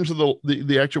in terms of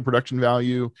the actual production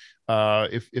value,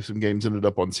 if some games ended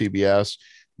up on CBS.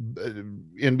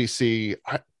 NBC,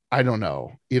 I don't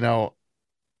know.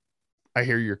 I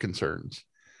hear your concerns,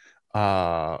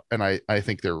 and I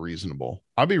think they're reasonable.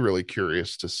 I'll be really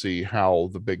curious to see how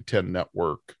the Big Ten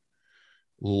network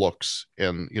looks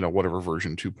in whatever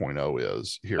version 2.0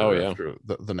 is here after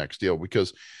the next deal,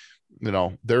 because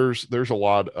there's a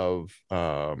lot of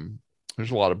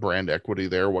brand equity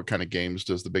there. What kind of games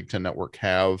does the Big Ten network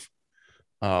have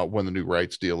when the new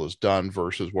rights deal is done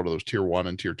versus what do those tier 1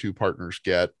 and tier 2 partners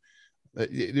get?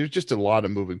 There's just a lot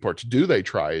of moving parts. Do they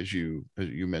try, as you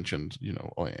mentioned,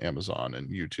 Amazon and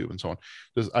YouTube and so on?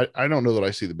 I don't know that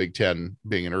I see the Big Ten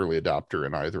being an early adopter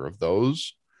in either of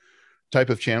those type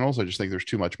of channels. I just think there's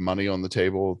too much money on the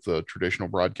table with the traditional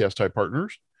broadcast type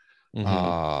partners.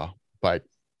 But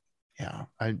yeah,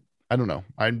 I don't know.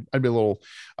 I'd be a little,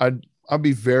 I'll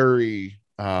be very,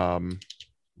 maybe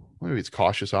it's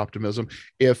cautious optimism.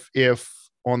 If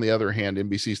on the other hand,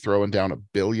 NBC's throwing down $1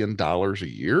 billion a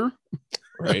year,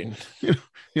 right?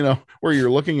 Where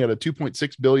you're looking at a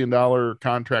 $2.6 billion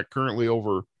contract currently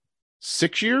over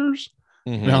 6 years.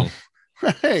 Now,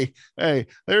 hey,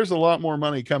 there's a lot more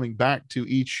money coming back to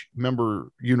each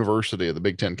member university of the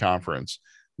Big Ten Conference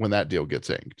when that deal gets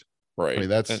inked. Right. I mean,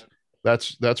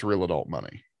 that's real adult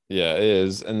money. Yeah, it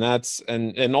is. And that's,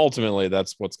 and ultimately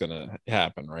that's what's going to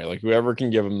happen, right? Like whoever can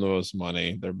give them the most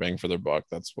money, their bang for their buck,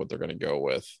 that's what they're going to go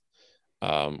with,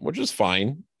 which is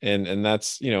fine. and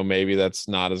that's, maybe that's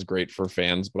not as great for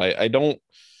fans, but I don't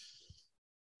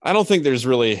think there's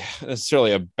really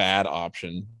necessarily a bad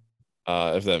option,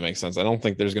 if that makes sense. I don't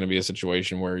think there's going to be a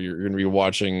situation where you're going to be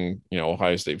watching,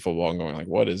 Ohio State football and going like,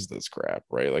 what is this crap,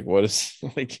 right? Like, what is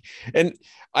like, and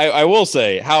I will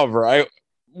say, however,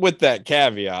 with that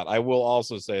caveat, I will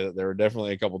also say that there were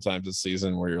definitely a couple times this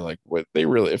season where you're like, what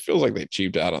it feels like they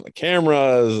cheaped out on the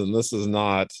cameras, and this is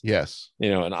not, Yes,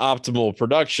 an optimal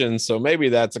production. So maybe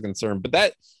that's a concern,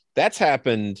 but that's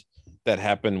happened. That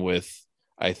happened with,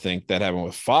 I think that happened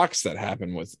with Fox, that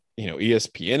happened with,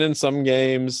 ESPN in some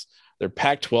games. Their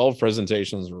Pac-12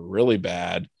 presentations were really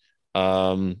bad.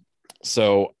 So,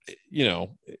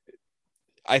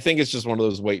 I think it's just one of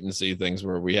those wait and see things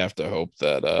where we have to hope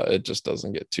that it just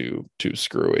doesn't get too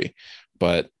screwy.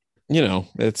 But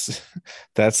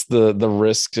that's the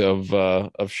risk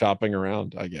of shopping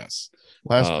around, I guess.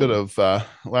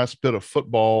 last bit of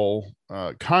football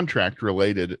contract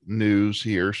related news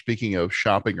here. Speaking of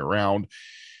shopping around,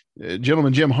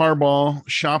 gentleman Jim Harbaugh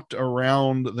shopped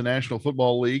around the National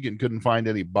Football League and couldn't find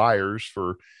any buyers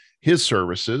for his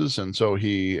services. And so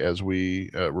he, as we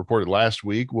reported last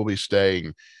week, will be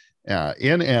staying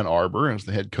in Ann Arbor as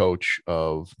the head coach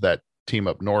of that team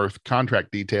up north.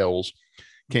 Contract details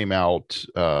came out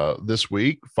this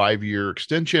week, 5-year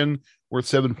extension worth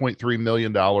 $7.3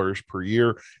 million per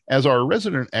year. As our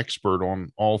resident expert on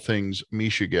all things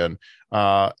Michigan,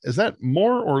 is that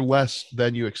more or less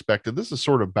than you expected? This is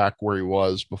sort of back where he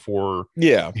was before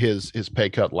his pay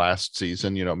cut last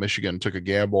season. Michigan took a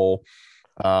gamble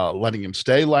letting him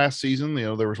stay last season.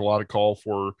 There was a lot of call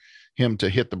for him to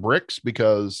hit the bricks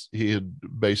because he had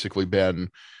basically been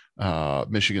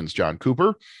Michigan's John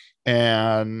Cooper,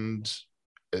 and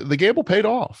the gamble paid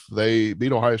off. They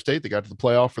beat Ohio State. They got to the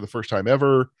playoff for the first time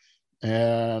ever,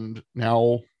 and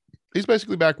now he's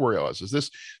basically back where he was. Is this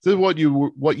what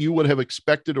you would have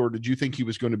expected, or did you think he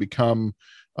was going to become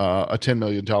a $10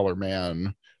 million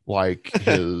man like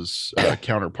his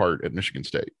counterpart at Michigan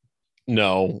State?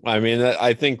 No, I mean,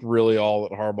 I think really all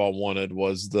that Harbaugh wanted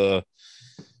was the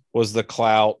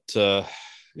clout to,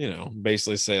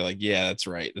 basically say like, yeah, that's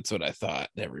right. That's what I thought.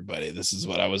 Everybody, this is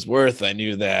what I was worth. I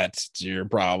knew that. It's your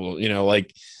problem.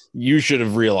 Like you should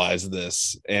have realized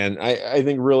this. And I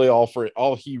think really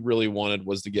all he really wanted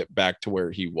was to get back to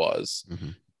where he was.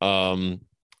 Mm-hmm.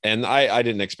 And I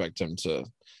didn't expect him to,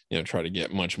 try to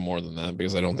get much more than that,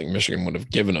 because I don't think Michigan would have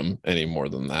given him any more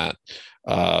than that.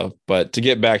 But to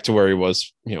get back to where he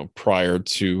was, prior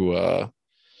to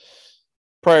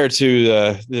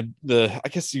the I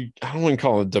guess I don't want to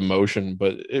call it demotion,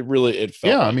 but it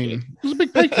felt like it was a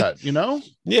big pay cut,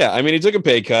 Yeah, I mean, he took a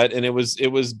pay cut, and it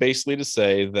was basically to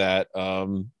say that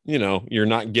you're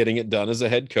not getting it done as a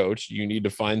head coach. You need to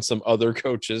find some other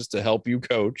coaches to help you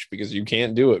coach, because you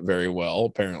can't do it very well,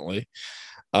 apparently.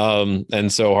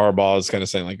 And so Harbaugh is kind of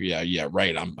saying like, yeah,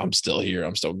 right. I'm still here.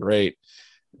 I'm still great.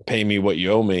 Pay me what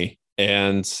you owe me.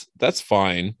 And that's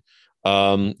fine.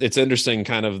 It's interesting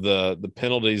kind of the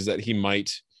penalties that he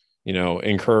might,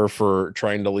 incur for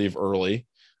trying to leave early,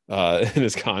 in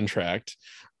his contract.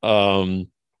 I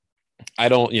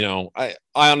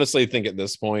honestly think at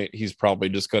this point, he's probably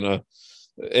just going to,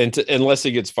 unless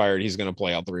he gets fired, he's going to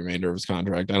play out the remainder of his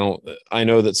contract. I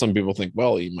know that some people think,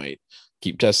 well, he might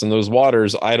keep testing those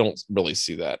waters. I don't really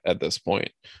see that at this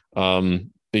point,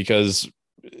 because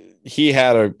he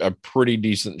had a pretty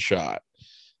decent shot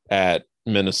at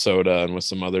Minnesota and with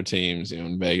some other teams,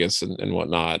 in Vegas and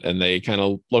whatnot. And they kind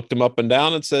of looked him up and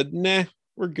down and said, nah,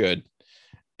 we're good.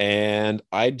 And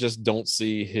I just don't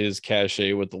see his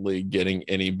cachet with the league getting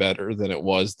any better than it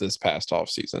was this past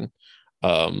offseason.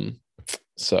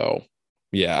 So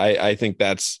yeah, I think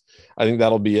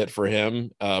that'll be it for him,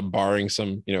 barring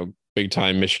some, big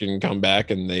time Michigan come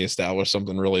back and they establish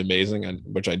something really amazing,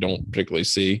 which I don't particularly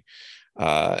see.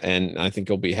 And I think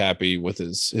he'll be happy with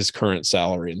his current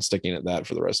salary and sticking at that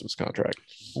for the rest of his contract.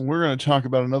 We're going to talk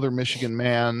about another Michigan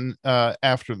man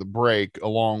after the break,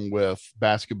 along with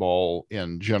basketball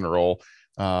in general.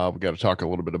 We've got to talk a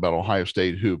little bit about Ohio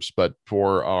State hoops, but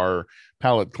for our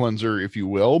palate cleanser, if you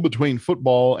will, between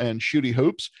football and shooty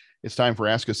hoops, it's time for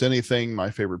Ask Us Anything, my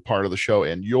favorite part of the show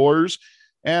and yours.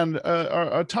 And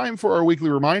a time for our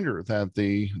weekly reminder that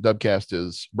the Dubcast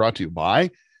is brought to you by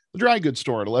the dry goods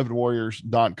store at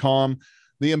 11warriors.com,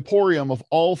 the emporium of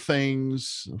all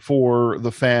things for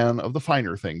the fan of the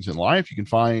finer things in life. You can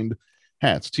find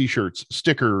hats, t-shirts,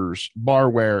 stickers,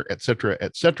 barware, etc.,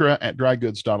 at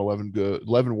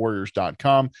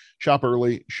drygoods.11warriors.com. Shop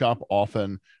early, shop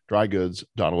often,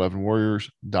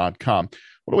 drygoods.11warriors.com.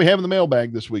 What do we have in the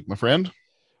mailbag this week, my friend?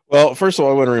 Well, first of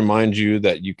all, I want to remind you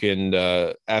that you can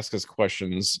ask us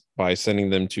questions by sending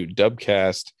them to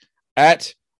Dubcast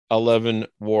at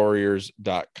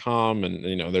 11warriors.com. And,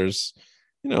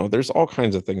 there's all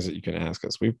kinds of things that you can ask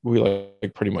us. We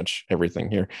like pretty much everything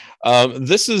here.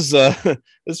 This is this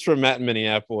is from Matt in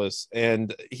Minneapolis,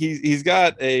 and he's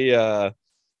got a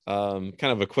kind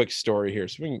of a quick story here,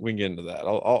 so we can get into that.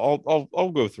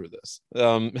 I'll go through this.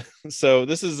 So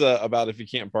this is about if you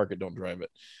can't park it, don't drive it.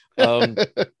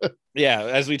 Yeah,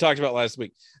 as we talked about last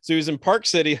week. So he was in Park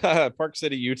City,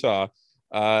 Utah,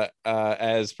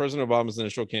 as President Obama's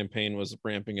initial campaign was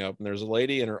ramping up, and there's a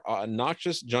lady in her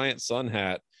obnoxious giant sun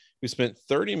hat who spent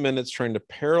 30 minutes trying to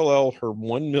parallel her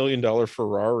 $1 million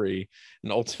Ferrari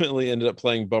and ultimately ended up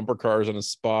playing bumper cars on a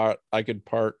spot I could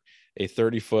park a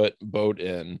 30-foot boat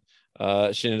in.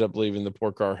 She ended up leaving the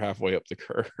poor car halfway up the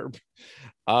curb.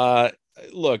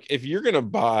 Look, if you're going to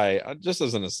buy, just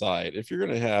as an aside, if you're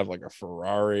going to have like a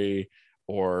Ferrari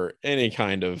or any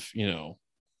kind of,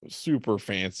 super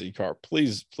fancy car,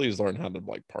 please learn how to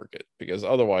like park it, because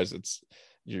otherwise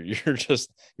you're just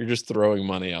throwing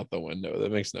money out the window.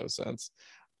 That makes no sense.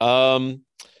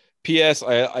 PS,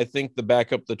 I think the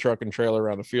back up the truck and trailer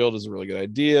around the field is a really good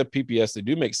idea. PPS, they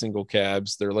do make single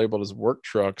cabs. They're labeled as work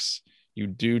trucks. You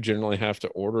do generally have to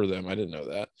order them. I didn't know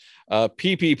that.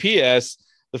 PPPS,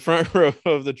 the front row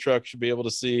of the truck should be able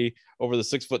to see over the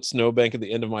 6-foot snowbank at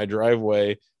the end of my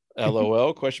driveway.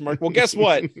 LOL ? Well, guess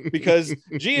what? Because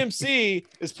GMC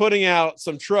is putting out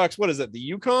some trucks. What is it? The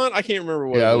Yukon? I can't remember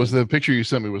what. Yeah, it was the picture you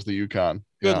sent me was the Yukon.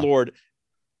 Good Lord.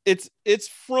 Its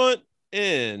front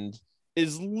end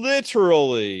is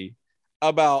literally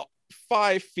about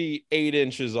 5 feet 8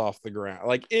 inches off the ground.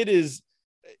 Like, it is.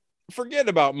 Forget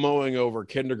about mowing over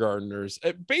kindergartners.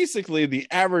 Basically, the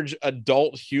average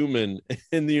adult human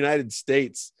in the United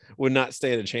States would not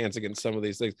stand a chance against some of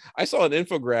these things. I saw an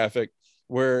infographic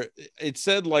where it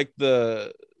said like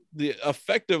the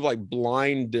effective like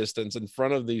blind distance in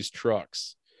front of these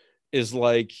trucks is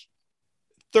like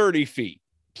 30 feet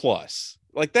plus.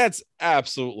 Like, that's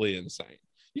absolutely insane.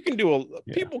 You can do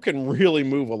people can really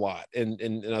move a lot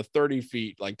in a 30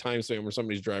 feet like time span where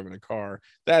somebody's driving a car.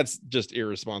 That's just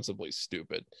irresponsibly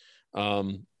stupid.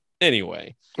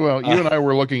 Anyway. Well, you and I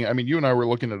were looking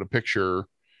at a picture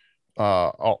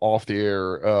off the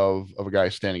air of a guy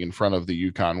standing in front of the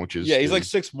Yukon, which is he's like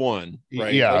 6'1",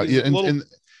 right? Yeah. Like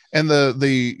and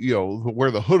the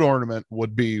where the hood ornament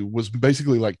would be was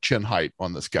basically like chin height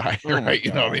on this guy,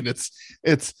 right? I mean, it's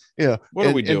what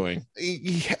are we doing?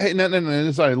 And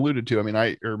as I alluded to, I mean,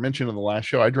 I mentioned in the last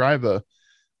show, I drive a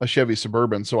Chevy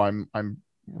Suburban, so I'm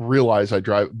realize I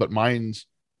drive, but mine's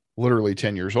literally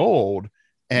 10 years old,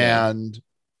 and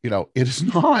it is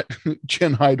not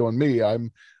chin height on me.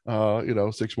 I'm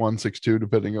 6'1", 6'2",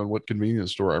 depending on what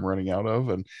convenience store I'm running out of,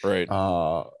 and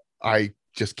I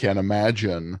just can't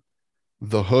imagine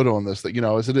the hood on this thing,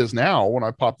 as it is now. When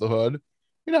I pop the hood,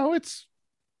 it's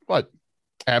what,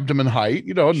 abdomen height,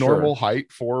 normal height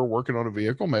for working on a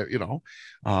vehicle,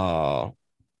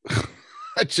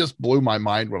 it just blew my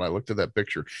mind when I looked at that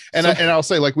picture. And I'll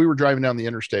say, like, we were driving down the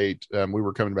interstate, we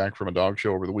were coming back from a dog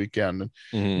show over the weekend,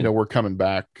 and we're coming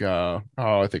back,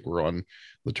 I think we're on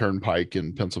the turnpike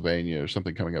in Pennsylvania or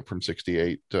something, coming up from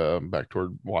 68 back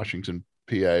toward Washington,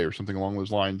 PA, or something along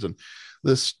those lines, and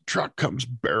this truck comes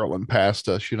barreling past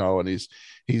us, and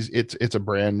it's a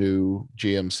brand new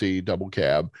GMC double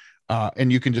cab,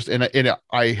 and you can just and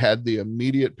I had the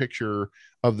immediate picture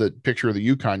of the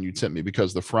Yukon you'd sent me,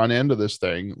 because the front end of this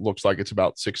thing looks like it's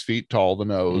about 6 feet tall, the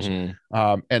nose,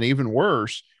 and even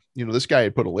worse, this guy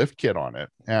had put a lift kit on it,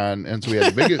 and so we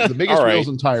had the biggest wheels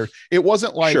and tires. It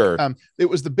wasn't like it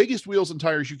was the biggest wheels and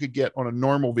tires you could get on a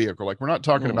normal vehicle. Like, we're not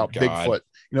talking about Bigfoot,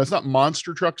 it's not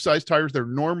monster truck size tires. They're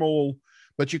normal,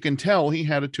 but you can tell he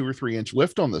had a 2 or 3 inch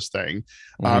lift on this thing,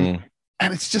 and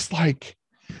it's just like,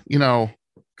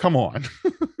 come on.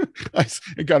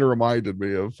 It kind of reminded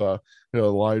me of a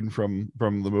line from the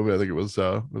movie. I think it was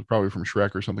probably from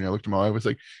Shrek or something. I looked at my wife, I was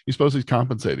like, you suppose he's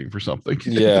compensating for something?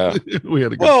 Yeah. We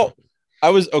had a good time. I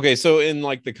was okay. So in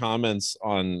like the comments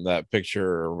on that picture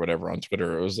or whatever on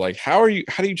Twitter, it was like, how do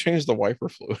you change the wiper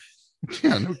fluid?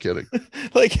 Yeah, no kidding.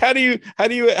 Like, how do you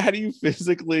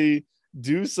physically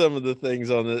do some of the things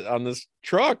on this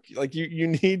truck? Like, you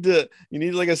need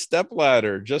like a step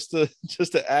ladder just to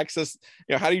access,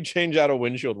 how do you change out a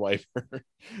windshield wiper? Like,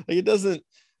 it doesn't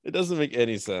make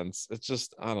any sense. It's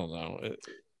just, I don't know.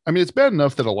 I mean, it's bad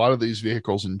enough that a lot of these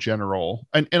vehicles in general,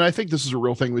 and I think this is a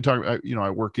real thing. We talk about, I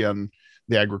work in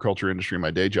the agriculture industry in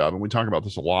my day job, and we talk about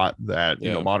this a lot, that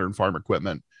modern farm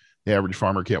equipment, the average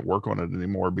farmer can't work on it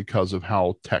anymore because of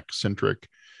how tech centric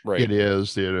Right. It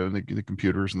is the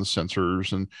computers and the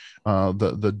sensors and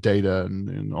the data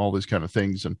and all these kind of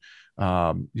things. And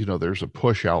there's a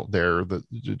push out there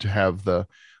that to have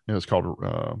it's called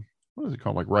what is it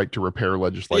called, like right to repair Yeah,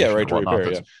 legislation right or to whatnot.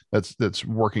 repair. That's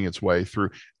working its way through,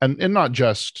 and not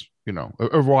just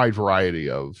a wide variety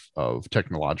of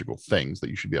technological things that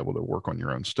you should be able to work on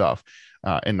your own stuff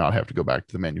and not have to go back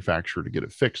to the manufacturer to get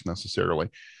it fixed necessarily.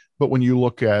 But when you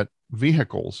look at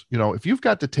vehicles, if you've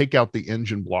got to take out the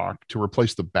engine block to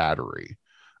replace the battery,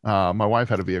 my wife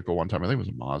had a vehicle one time, I think it was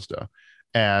a Mazda,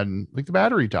 and like the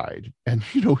battery died, and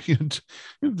you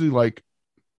had to like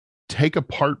take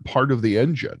apart part of the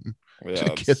engine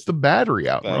to get the battery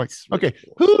out. We're like, okay,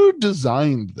 ridiculous. Who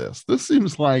designed this? This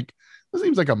seems like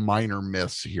a minor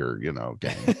miss here,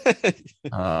 gang.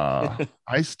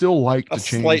 I still like to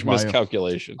change slight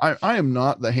miscalculation. I am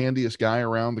not the handiest guy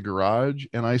around the garage,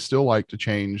 and I still like to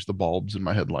change the bulbs in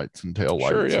my headlights and tail lights.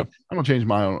 Sure, yeah. I don't change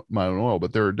my own oil,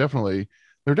 but there are definitely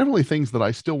things that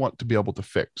I still want to be able to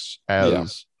fix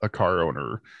as a car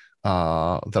owner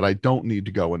that I don't need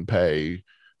to go and pay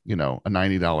a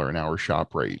 $90 an hour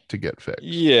shop rate to get fixed.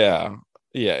 Yeah,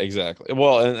 exactly.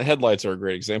 Well, and headlights are a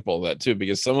great example of that too,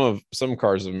 because some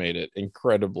cars have made it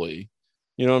incredibly,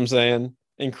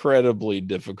 incredibly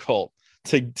difficult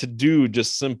to do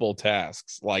just simple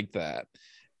tasks like that.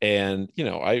 And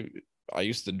I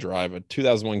used to drive a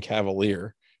 2001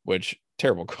 Cavalier, which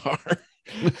terrible car.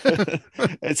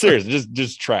 It's serious,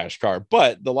 just trash car.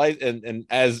 But the light and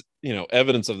as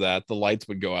evidence of that, the lights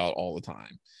would go out all the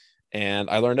time. And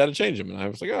I learned how to change them, and I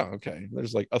was like, oh, okay,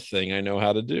 there's like a thing I know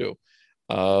how to do.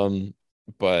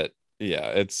 But yeah,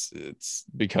 it's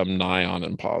become nigh on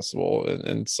impossible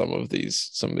in some of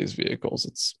these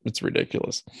vehicles. It's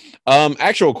ridiculous.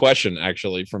 Actual question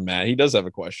from Matt. He does have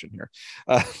a question here.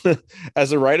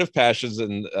 As a rite of passage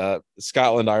in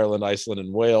Scotland, Ireland, Iceland,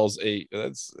 and Wales,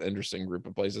 that's an interesting group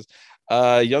of places.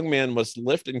 A young man must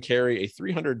lift and carry a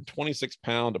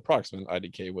 326-pound approximate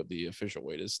IDK, what the official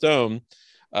weight is, stone.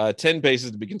 10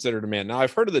 paces to be considered a man. Now,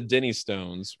 I've heard of the Denny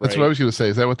stones. Right? That's what I was going to say.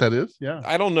 Is that what that is? Yeah.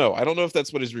 I don't know if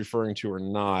that's what he's referring to or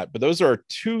not, but those are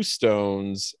 2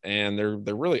 stones, and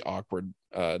they're really awkward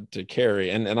to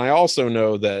carry. And I also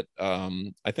know that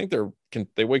I think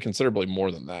they weigh considerably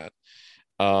more than that.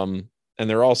 And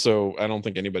they're also, I don't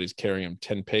think anybody's carrying them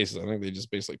 10 paces. I think they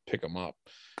just basically pick them up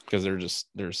because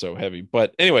they're so heavy.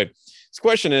 But anyway, this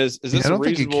question is this I don't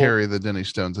think you carry the Denny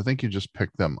stones. I think you just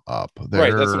pick them up.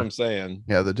 Right, that's what I'm saying.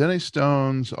 Yeah, the Denny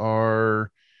stones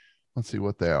are, let's see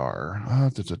what they are.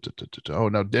 Oh,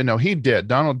 no, he did.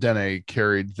 Donald Denny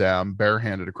carried them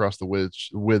barehanded across the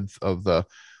width of the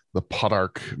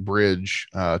Podark Bridge,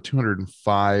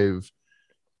 205,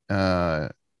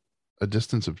 a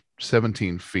distance of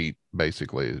 17 feet,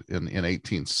 basically, in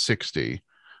 1860.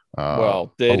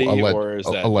 Well, did he, or is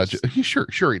that alleged?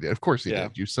 Sure he did. Of course he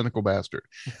did. You cynical bastard.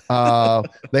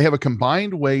 They have a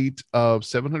combined weight of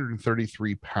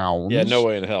 733 pounds. Yeah, no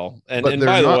way in hell. And they're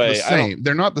by not the way, the same.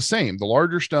 They're not the same. The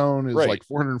larger stone is like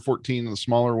 414, and the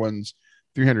smaller one's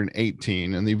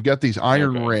 318. And you've got these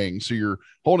iron rings, so you're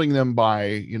holding them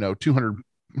by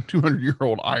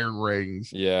 200-year-old iron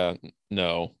rings. Yeah,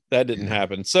 no, that didn't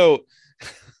happen. So,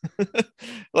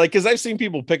 because I've seen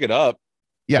people pick it up.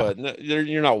 Yeah, but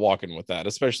you're not walking with that,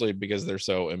 especially because they're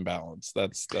so imbalanced.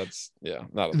 That's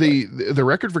not the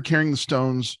record for carrying the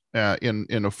stones in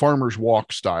a farmer's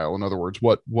walk style. In other words,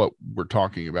 what we're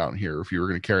talking about here, if you were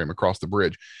going to carry them across the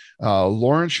bridge,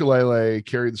 Lawrence Shillelagh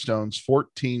carried the stones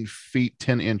 14 feet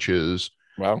 10 inches.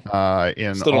 Wow!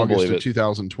 In August of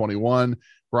 2021,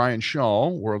 Brian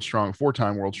Shaw,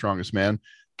 four-time world's strongest man,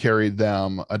 carried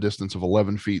them a distance of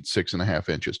 11 feet 6.5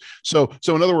 inches. So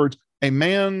in other words, a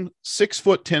man 6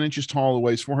 foot 10 inches tall who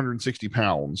weighs 460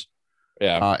 pounds,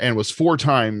 and was 4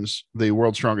 times the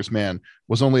world's strongest man,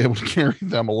 was only able to carry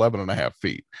them 11.5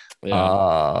 feet.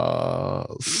 Yeah.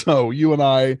 So you and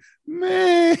I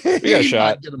may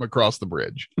not get him across the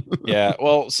bridge. Yeah.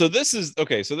 Well, so this is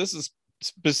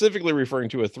specifically referring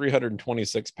to a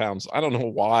 326 pounds. I don't know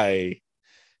why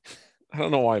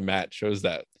Matt chose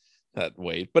that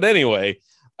weight, but anyway.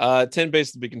 10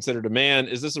 paces to be considered a man.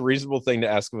 Is this a reasonable thing to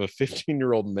ask of a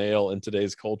 15-year-old male in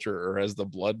today's culture, or has the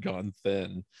blood gone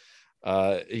thin?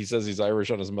 He says he's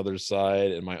Irish on his mother's side,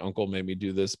 and my uncle made me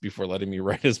do this before letting me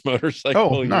ride his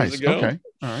motorcycle years ago. Okay.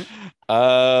 All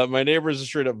right. My neighbor is a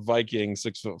straight up Viking,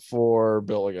 6'4",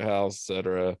 built like a house,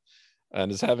 etc.,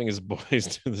 and is having his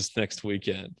boys do this next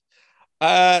weekend.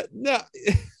 No,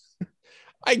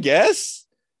 I guess.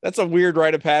 That's a weird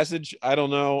rite of passage. I don't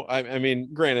know. I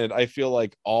mean, granted, I feel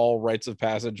like all rites of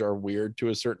passage are weird to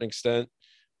a certain extent.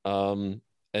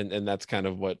 and that's kind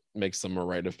of what makes them a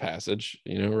rite of passage,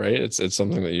 right? It's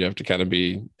something that you have to kind of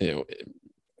be, you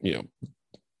know,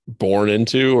 born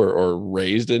into or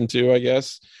raised into, I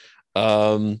guess.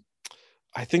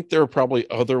 I think there are probably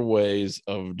other ways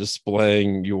of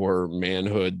displaying your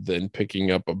manhood than picking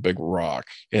up a big rock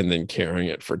and then carrying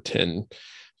it for 10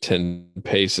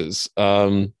 paces.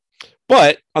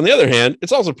 But on the other hand,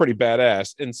 it's also pretty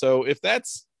badass. And so if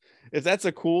that's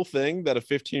a cool thing that a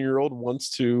 15-year-old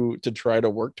wants to try to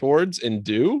work towards and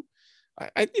do,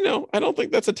 I don't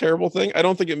think that's a terrible thing. I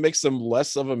don't think it makes them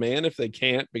less of a man if they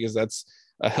can't, because that's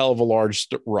a hell of a large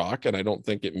rock. And I don't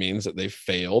think it means that they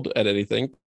failed at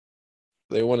anything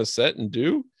they want to set and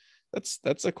do.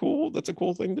 That's a cool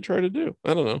thing to try to do.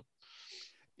 I don't know.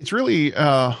 It's really,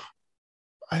 I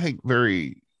think,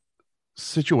 very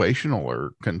situational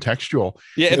or contextual.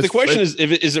 Yeah. If the question is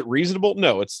it reasonable?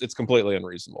 No, it's completely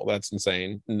unreasonable. That's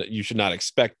insane. You should not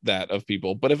expect that of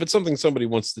people. But if it's something somebody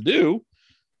wants to do,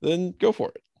 then go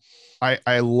for it.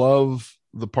 I love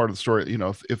the part of the story.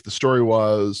 If the story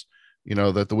was,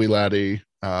 that the wee laddie,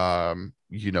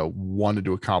 wanted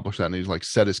to accomplish that, and he's like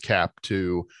set his cap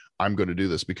to, I'm going to do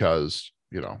this because,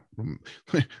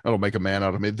 it'll make a man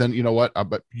out of me. Then you know what?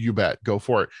 But you bet, go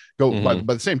for it. Go. Mm-hmm.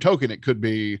 By the same token, it could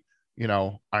be,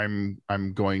 I'm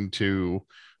going to,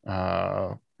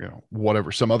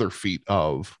 whatever, some other feat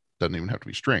of, doesn't even have to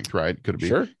be strength, right? Could it be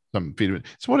sure. Some feat of it.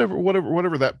 So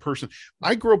whatever that person.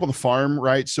 I grew up on the farm,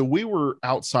 right? So we were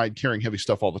outside carrying heavy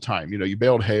stuff all the time. You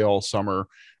baled hay all summer.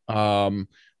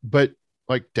 But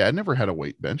like Dad never had a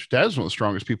weight bench. Dad's one of the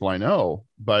strongest people I know,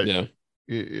 but yeah,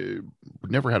 it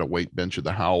never had a weight bench at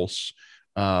the house.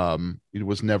 It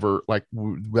was never like,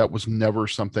 that was never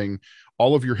something.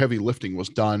 All of your heavy lifting was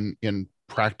done in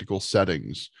practical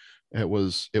settings. It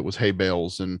was hay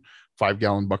bales and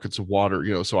 5-gallon buckets of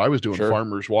water, so I was doing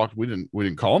farmers walk. We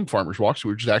didn't call them farmers walks.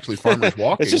 We were just actually farmers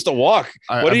walking. It's just a walk.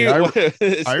 When you're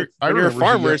a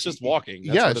farmer, it's just walking.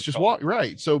 That's it's just walk.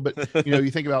 Right. So, but you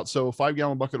think about,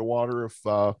 5-gallon bucket of water, if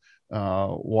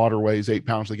water weighs 8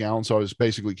 pounds a gallon. So I was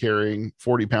basically carrying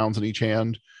 40 pounds in each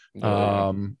hand,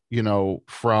 from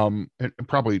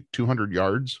probably 200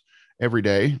 yards every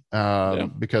day.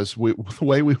 Because the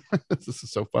way we, this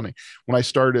is so funny. When I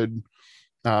started,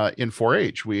 in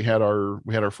 4-H, we had our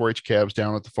 4-H calves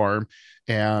down at the farm,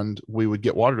 and we would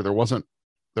get water. There wasn't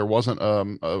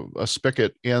a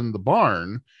spigot in the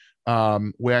barn.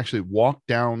 We actually walked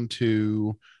down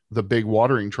to the big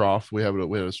watering trough. We had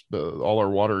all our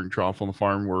watering trough on the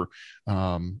farm were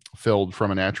filled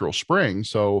from a natural spring.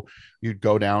 So you'd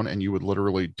go down and you would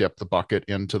literally dip the bucket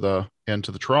into the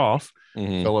trough,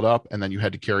 mm-hmm. fill it up, and then you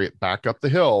had to carry it back up the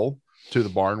hill to the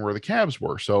barn where the calves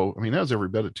were. So, that was every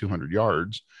bit at 200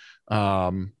 yards.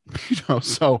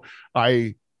 So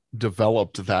I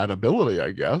developed that ability,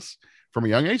 I guess, from a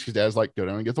young age, because Dad's like, go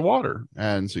down and get the water.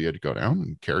 And so you had to go down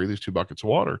and carry these 2 buckets of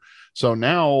water. So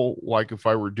now, like if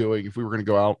we were going to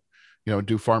go out,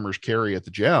 do farmer's carry at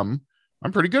the gym,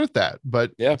 I'm pretty good at that.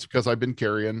 But yeah, it's because I've been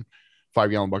carrying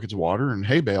 5-gallon buckets of water and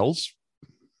hay bales,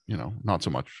 not so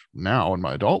much now in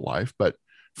my adult life, but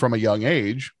from a young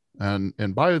age.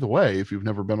 And by the way, if you've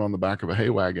never been on the back of a hay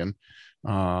wagon,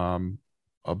 a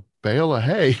bale of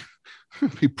hay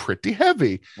would be pretty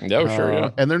heavy. No, sure, yeah.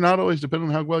 And they're not always, depending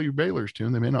on how well your balers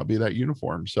tune, they may not be that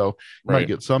uniform. So you might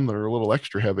get some that are a little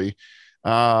extra heavy.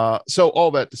 So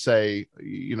all that to say,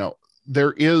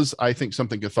 there is, I think,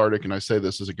 something cathartic, and I say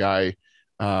this as a guy,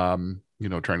 trying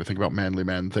to think about manly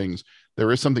man things.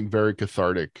 There is something very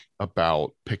cathartic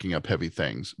about picking up heavy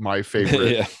things. My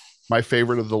favorite. Yeah. My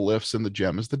favorite of the lifts in the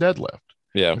gym is the deadlift.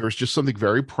 Yeah. There's just something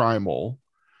very primal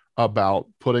about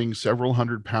putting several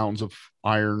hundred pounds of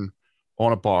iron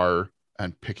on a bar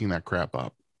and picking that crap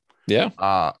up. Yeah.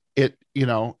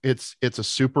 It's a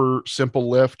super simple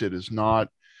lift. It is not,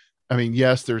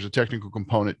 yes, there's a technical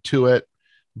component to it,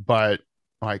 but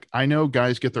like, I know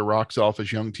guys get their rocks off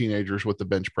as young teenagers with the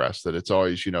bench press, that it's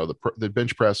always, the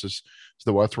bench press is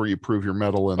the one where you prove your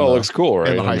medal in looks cool,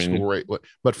 right? In the high school rate.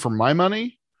 But for my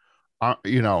money, I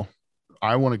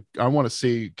want to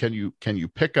see, can you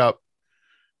pick up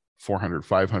 400,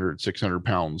 500, 600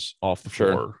 pounds off the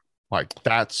floor? Like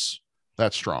that's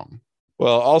strong.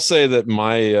 Well, I'll say that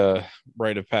my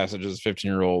rite of passage as a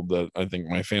 15-year-old that I think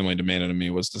my family demanded of me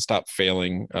was to stop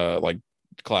failing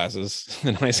classes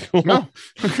in high school. No.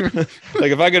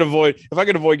 Like if I could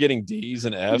avoid getting D's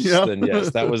and F's, then yes,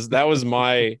 that was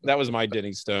my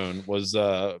Denny Stone was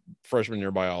freshman year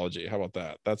biology. How about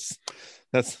that? That's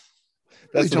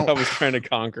what I was trying to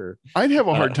conquer. I'd have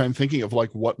a hard time thinking of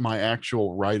like what my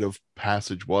actual rite of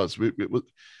passage was.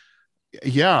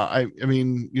 Yeah, I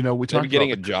mean, we Maybe talked about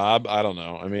getting a job. I don't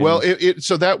know. I mean, well,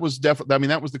 so that was definitely, I mean,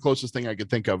 that was the closest thing I could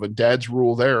think of. And Dad's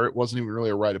rule there, it wasn't even really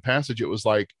a rite of passage. It was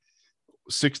like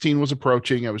 16 was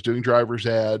approaching. I was doing driver's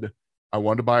ed. I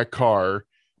wanted to buy a car,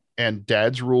 and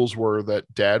Dad's rules were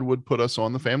that Dad would put us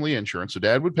on the family insurance. So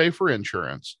Dad would pay for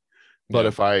insurance.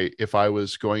 But yeah, if I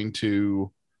was going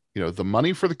to, the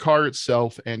money for the car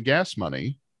itself and gas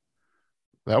money,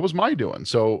 that was my doing.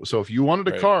 So if you wanted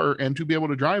a right. car and to be able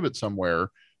to drive it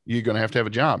somewhere, you're going to have a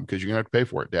job because you're going to have to pay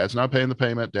for it. Dad's not paying the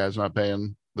payment. Dad's not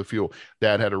paying the fuel.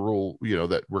 Dad had a rule,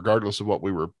 that regardless of what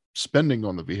we were spending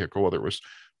on the vehicle, whether it was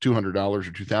 $200 or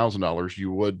 $2,000,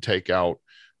 you would take out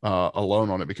a loan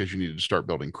on it because you needed to start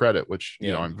building credit, which,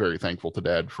 Yeah. I'm very thankful to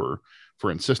Dad for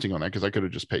insisting on that, because I could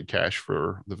have just paid cash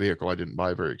for the vehicle. I didn't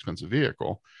buy a very expensive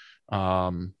vehicle.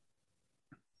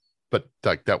 But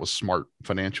like that was smart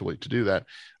financially to do that.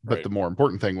 But Right. the more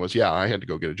important thing was, I had to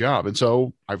go get a job. And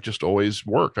so I've just always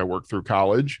worked. I worked through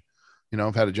college.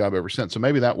 I've had a job ever since. So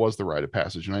maybe that was the rite of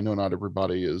passage. And I know not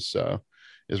everybody is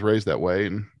raised that way.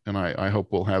 And I hope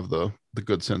we'll have the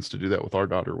good sense to do that with our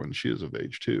daughter when she is of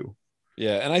age too.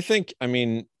 Yeah. And I think, I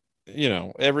mean,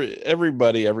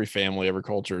 everybody, every family, every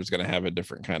culture is going to have a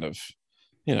different kind of,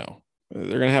 they're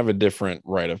going to have a different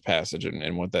rite of passage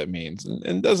and what that means.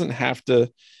 And doesn't have to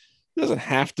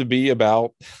be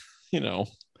about,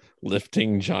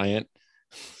 lifting giant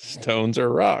stones or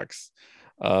rocks.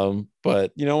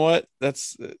 But you know what?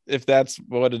 If that's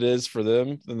what it is for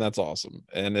them, then that's awesome.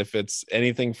 And if it's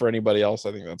anything for anybody else,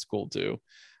 I think that's cool too.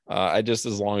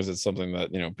 As long as it's something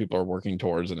that, people are working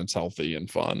towards and it's healthy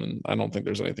and fun. And I don't think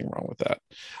there's anything wrong with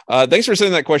that. Thanks for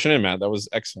sending that question in, Matt. That was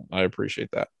excellent. I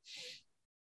appreciate that.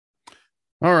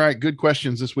 All right, good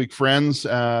questions this week, friends,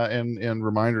 and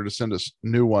reminder to send us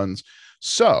new ones.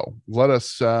 So let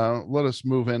us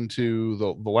move into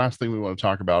the last thing we want to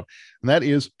talk about, and that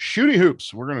is shooty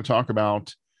hoops. We're going to talk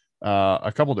about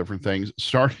a couple different things,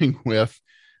 starting with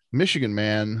Michigan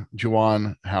man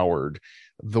Juwan Howard.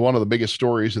 One of the biggest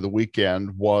stories of the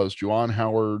weekend was Juwan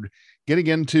Howard getting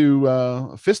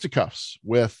into fisticuffs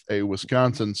with a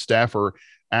Wisconsin staffer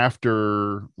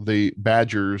after the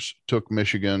Badgers took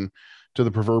Michigan to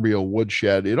the proverbial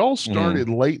woodshed. It all started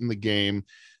late in the game.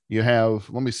 Let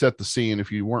me set the scene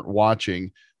if you weren't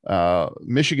watching.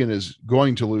 Michigan is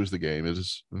going to lose the game. It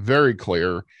is very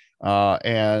clear.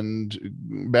 And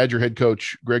Badger head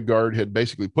coach Greg Gard had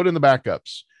basically put in the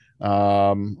backups.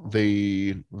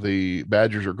 The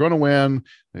Badgers are going to win.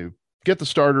 They get the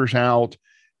starters out,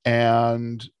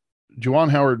 and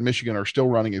Juwan Howard and Michigan are still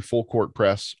running a full court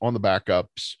press on the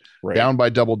backups, Right. down by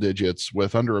double digits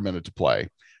with under a minute to play.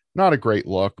 Not a great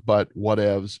look, but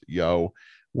whatevs, yo.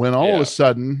 When all of a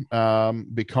sudden,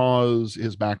 because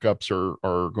his backups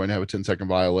are going to have a 10-second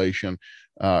violation,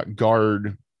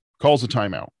 Gard calls a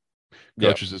timeout.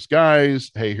 Coaches his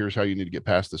guys, hey, here's how you need to get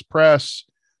past this press,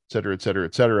 et cetera, et cetera,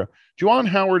 et cetera. Juwan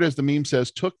Howard, as the meme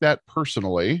says, took that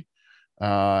personally.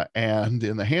 And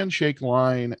in the handshake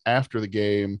line after the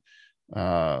game,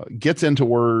 gets into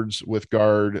words with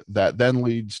Gard that then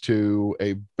leads to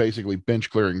a basically bench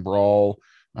clearing brawl.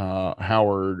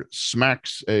 Howard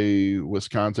smacks a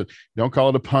Wisconsin. Don't call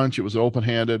it a punch. It was open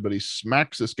handed, but he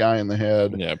smacks this guy in the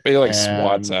head. Yeah. But he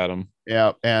swats at him.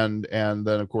 Yeah. And then,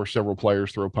 of course, several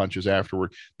players throw punches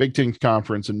afterward. Big Ten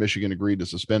Conference in Michigan agreed to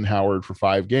suspend Howard for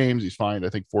 5 games. He's fined, I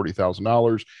think,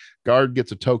 $40,000. Gard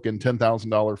gets a token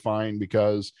 $10,000 fine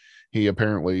because he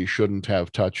apparently shouldn't have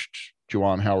touched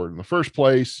Juwan Howard in the first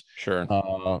place. Sure.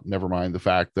 Never mind the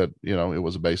fact that, it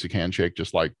was a basic handshake,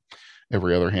 just like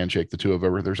every other handshake the two have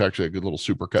ever. There's actually a good little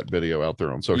supercut video out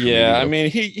there on social media. I mean,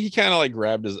 he kind of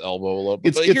grabbed his elbow a little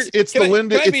bit. It's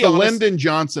the Lyndon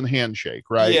Johnson handshake,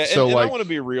 right? Yeah, so and I want to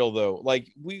be real though.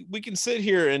 Like we can sit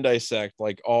here and dissect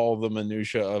all the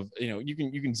minutia of you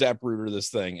can Zapruder this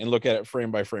thing and look at it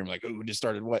frame by frame, like, oh, who just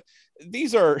started what?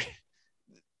 These are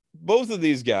both of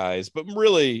these guys, but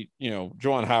really,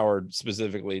 Juwan Howard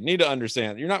specifically, need to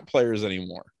understand you're not players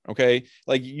anymore. Okay.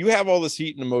 Like you have all this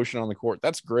heat and emotion on the court.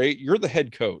 That's great. You're the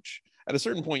head coach. At a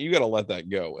certain point, you got to let that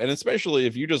go. And especially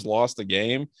if you just lost the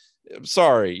game,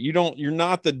 sorry, you're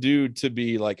not the dude to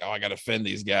be like, oh, I got to offend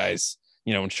these guys,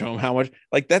 and show them how much.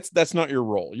 Like that's not your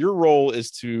role. Your role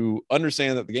is to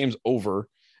understand that the game's over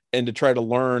and to try to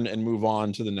learn and move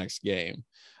on to the next game.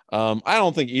 I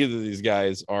don't think either of these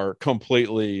guys are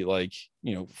completely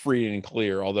free and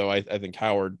clear, although I think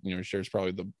Howard, shares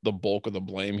probably the bulk of the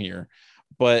blame here.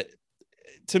 But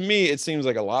to me, it seems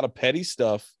like a lot of petty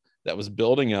stuff that was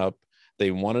building up. They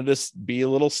wanted to be a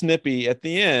little snippy at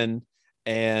the end,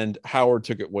 and Howard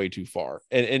took it way too far.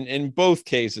 And in both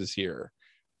cases here,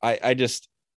 I just,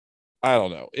 I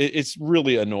don't know. It's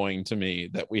really annoying to me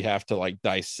that we have to like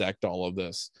dissect all of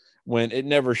this when it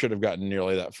never should have gotten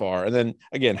nearly that far. And then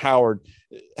again, Howard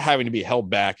having to be held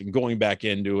back and going back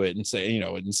into it and saying,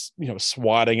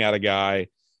 swatting at a guy.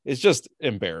 It's just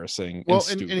embarrassing. Well,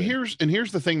 and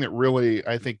here's the thing that really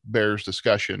I think bears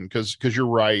discussion, because you're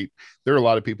right. There are a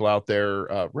lot of people out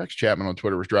there. Rex Chapman on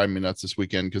Twitter was driving me nuts this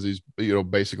weekend because he's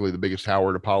basically the biggest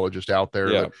Howard apologist out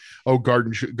there. Yeah. That,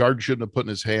 Garden shouldn't have put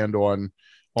his hand on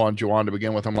Juwan to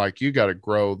begin with. I'm like, you got to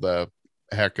grow the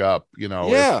heck up.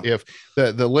 If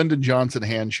the Lyndon Johnson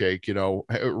handshake,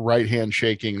 right hand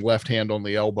shaking, left hand on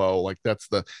the elbow, like that's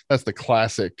the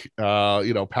classic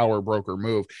power broker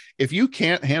move. If you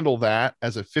can't handle that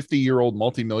as a 50-year-old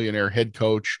multimillionaire head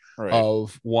coach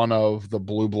of one of the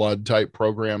blue blood type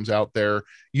programs out there,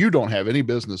 you don't have any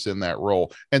business in that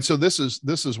role. And so this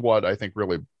is what I think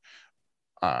really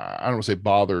I don't want to say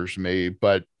bothers me,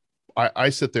 but I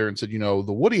sit there and said, the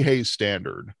Woody Hayes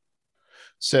standard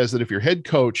says that if your head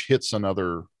coach hits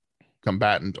another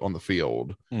combatant on the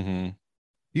field, mm-hmm.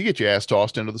 you get your ass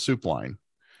tossed into the soup line.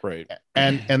 Right.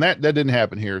 And that didn't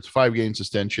happen here. It's a 5-game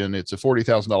suspension. It's a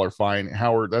 $40,000 fine.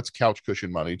 Howard, that's couch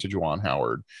cushion money to Juwan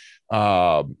Howard.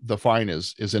 The fine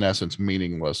is in essence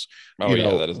meaningless.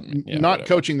 That isn't not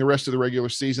coaching the rest of the regular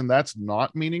season. That's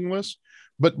not meaningless.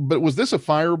 But was this a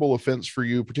fireable offense for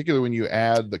you, particularly when you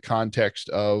add the context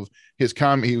of his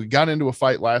comment? He got into a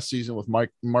fight last season with Mark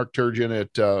Turgeon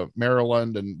at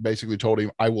Maryland and basically told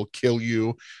him, "I will kill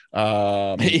you."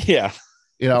 Yeah.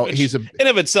 He's in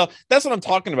of itself. That's what I'm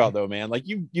talking about, though, man. Like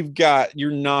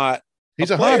you're not a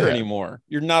player anymore.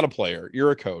 You're not a player.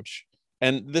 You're a coach.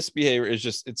 And this behavior is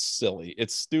it's silly.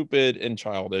 It's stupid and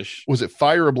childish. Was it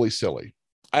fireably silly?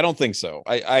 I don't think so.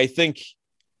 I think,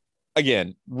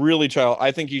 again, really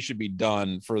I think he should be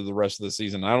done for the rest of the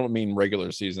season. I don't mean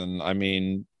regular season. I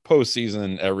mean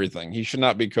postseason, everything. He should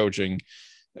not be coaching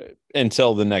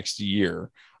until the next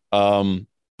year.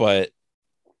 But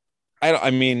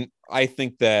I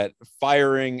think that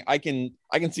firing, I can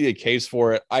see a case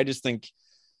for it. I just think,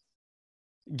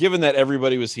 given that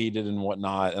everybody was heated and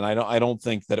whatnot, and I don't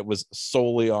think that it was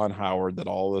solely on Howard that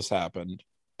all this happened,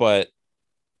 but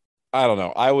I don't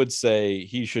know. I would say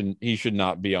he should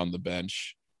not be on the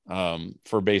bench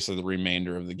for basically the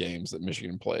remainder of the games that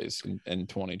Michigan plays in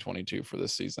 2022 for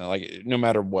this season. Like, no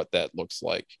matter what that looks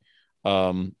like.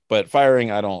 But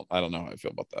firing, I don't know how I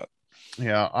feel about that.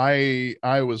 Yeah,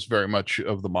 I was very much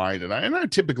of the mind, and I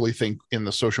typically think in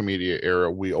the social media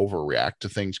era we overreact to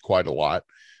things quite a lot,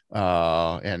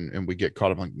 and we get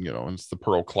caught up on it's the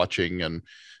pearl clutching, and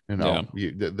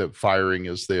the firing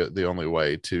is the only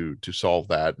way to solve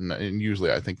that, and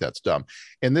usually I think that's dumb.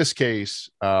 In this case,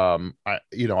 I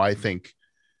think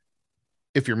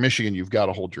if you're Michigan, you've got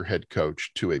to hold your head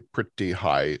coach to a pretty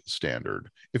high standard.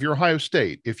 If you're Ohio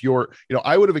State,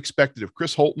 I would have expected, if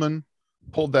Chris Holtmann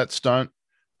pulled that stunt,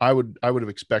 I would have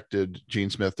expected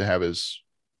Gene Smith to have his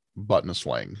butt in a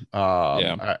sling.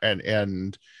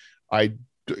 And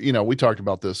we talked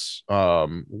about this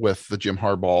with the Jim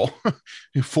Harbaugh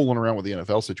fooling around with the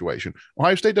NFL situation.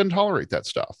 Ohio State doesn't tolerate that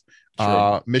stuff.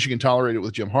 Sure. Michigan tolerated it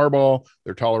with Jim Harbaugh.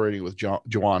 They're tolerating it with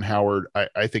Juwan Howard.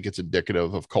 I think it's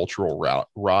indicative of cultural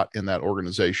rot in that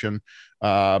organization.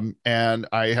 And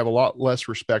I have a lot less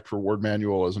respect for Ward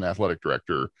Manuel as an athletic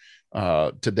director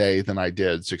today than I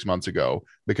did 6 months ago,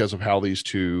 because of how these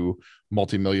two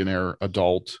multimillionaire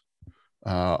alleged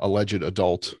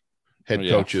adult head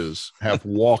coaches have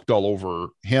walked all over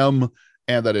him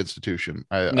and that institution.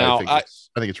 I think it's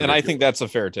ridiculous. And I think that's a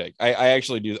fair take. I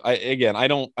actually do. I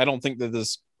don't think that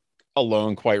this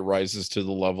alone quite rises to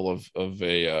the level of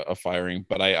a firing,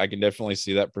 but I can definitely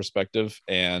see that perspective.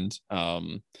 And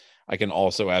I can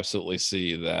also absolutely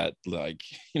see that,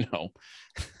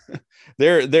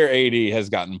 their AD has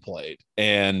gotten played,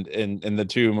 and in the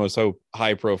two most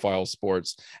high profile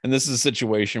sports. And this is a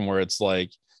situation where it's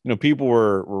like, people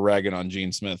were ragging on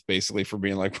Gene Smith basically for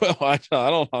being like, well, I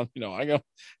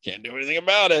can't do anything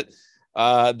about it.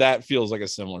 That feels like a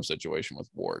similar situation with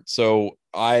Ward. So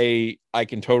I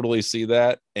can totally see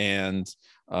that. And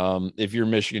if you're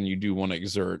Michigan, you do want to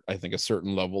exert, I think, a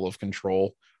certain level of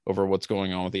control over what's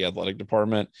going on with the athletic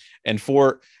department. And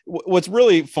for what's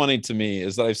really funny to me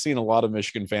is that I've seen a lot of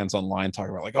Michigan fans online talk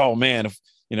about, like, oh man, if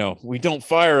we don't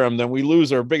fire him, then we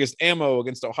lose our biggest ammo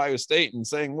against Ohio State, and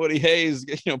saying Woody Hayes,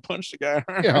 punched the guy.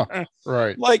 Yeah,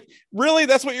 right. Like, really,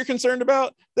 that's what you're concerned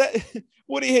about? That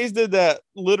Woody Hayes did that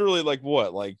literally like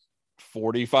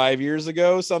 45 years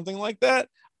ago, something like that.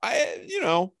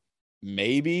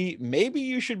 maybe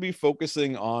you should be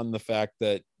focusing on the fact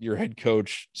that your head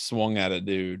coach swung at a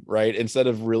dude, right? Instead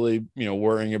of really,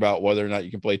 worrying about whether or not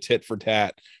you can play tit for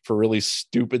tat for really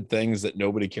stupid things that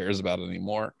nobody cares about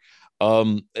anymore.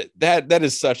 That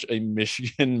is such a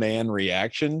Michigan man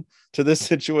reaction to this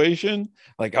situation.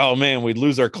 Like, oh man, we'd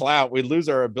lose our clout. We'd lose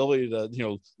our ability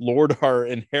to, lord our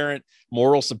inherent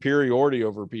moral superiority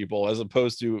over people, as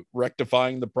opposed to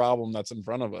rectifying the problem that's in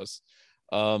front of us.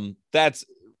 That's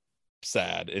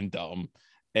sad and dumb.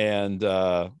 And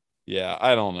yeah,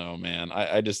 I don't know, man.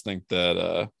 I just think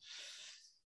that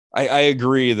I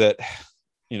agree that,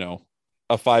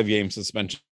 a 5-game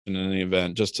suspension in any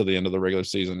event just to the end of the regular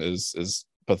season is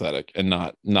pathetic and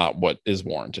not what is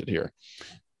warranted here.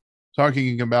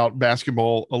 Talking about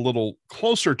basketball a little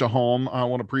closer to home, I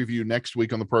want to preview next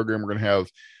week on the program. We're going to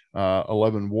have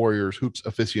 11 Warriors hoops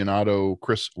aficionado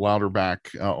Chris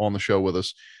Louderback on the show with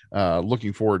us.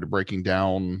 Looking forward to breaking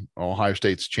down Ohio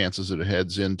State's chances as it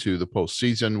heads into the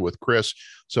postseason with Chris.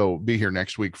 So be here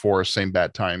next week for us. Same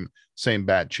bat time, same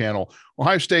bat channel.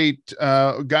 Ohio State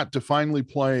got to finally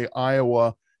play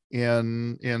Iowa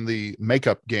in the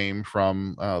makeup game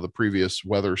from the previous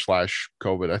weather /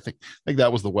 COVID. I think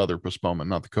that was the weather postponement,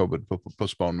 not the COVID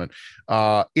postponement.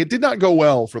 It did not go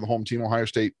well for the home team. Ohio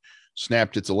State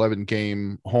snapped its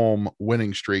 11-game home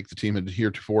winning streak. The team had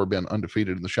heretofore been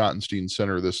undefeated in the Schottenstein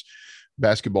Center this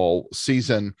basketball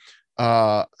season.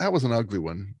 That was an ugly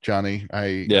one, Johnny.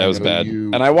 It was bad.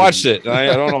 And I watched it. And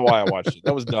I don't know why I watched it.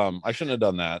 That was dumb. I shouldn't have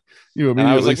done that. You and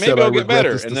I was like, maybe I'll get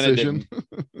better. And then it didn't.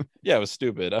 Yeah, it was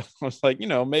stupid. I was like,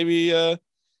 maybe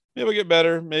we'll get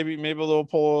better. Maybe they'll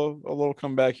pull a little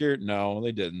comeback here. No,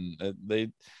 they didn't.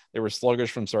 They were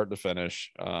sluggish from start to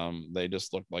finish. They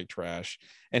just looked like trash.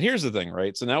 And here's the thing,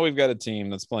 right? So now we've got a team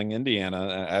that's playing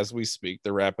Indiana as we speak.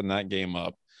 They're wrapping that game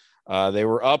up. They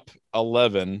were up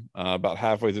 11 about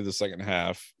halfway through the second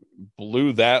half,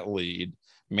 blew that lead,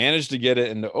 managed to get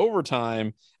it into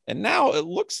overtime. And now it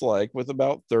looks like with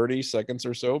about 30 seconds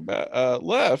or so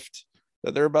left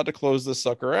that they're about to close this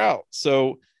sucker out.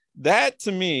 So that,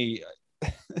 to me,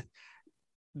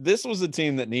 this was a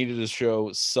team that needed to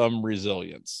show some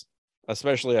resilience,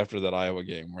 especially after that Iowa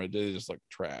game where they just looked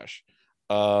trash.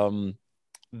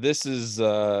 This is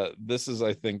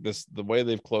I think the way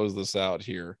they've closed this out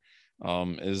here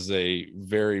is a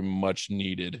very much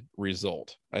needed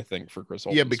result, I think, for Chris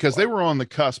Holtman's Yeah, because squad. they were on the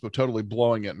cusp of totally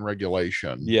blowing it in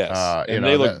regulation. Yes, and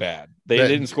they look bad. They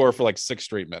didn't score for like 6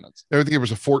 straight minutes. I think it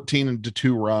was a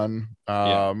 14-2 run.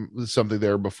 Something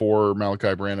there before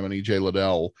Malachi Branham and EJ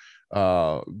Liddell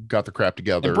got the crap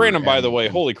together. And Branham, by the way,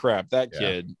 holy crap, that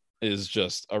kid is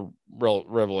just a real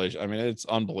revelation. I mean, it's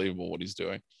unbelievable what he's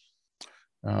doing.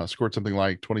 Scored something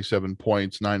like 27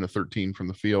 points, 9 of 13 from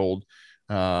the field,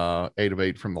 8 of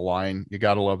 8 from the line. You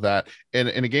got to love that. And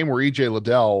in a game where EJ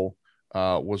Liddell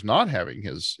was not having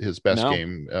his best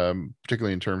game,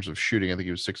 particularly in terms of shooting. I think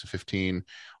he was 6 of 15,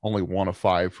 only 1 of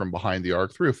 5 from behind the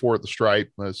arc, 3 of 4 at the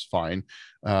stripe. That's fine.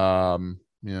 7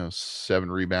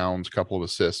 rebounds, couple of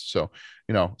assists. So,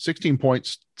 16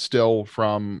 points still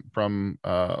from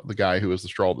the guy who is the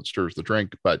straw that stirs the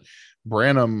drink. But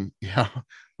Branham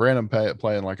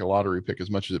playing like a lottery pick, as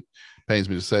much as it pains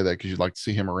me to say that, because you'd like to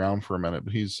see him around for a minute,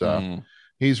 but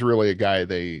he's really a guy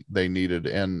they needed.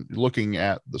 And looking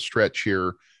at the stretch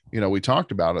here, we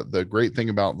talked about it. The great thing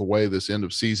about the way this end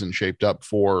of season shaped up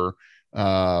for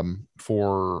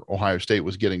Ohio State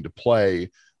was getting to play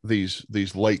these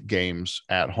late games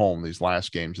at home, these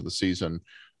last games of the season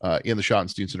in the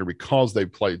Schottenstein Center, because they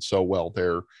played so well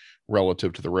there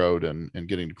relative to the road, and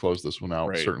getting to close this one out.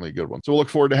 Right. Certainly a good one. So we'll look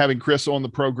forward to having Chris on the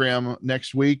program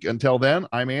next week. Until then,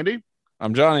 I'm Andy.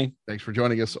 I'm Johnny. Thanks for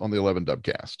joining us on the 11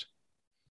 Dubcast.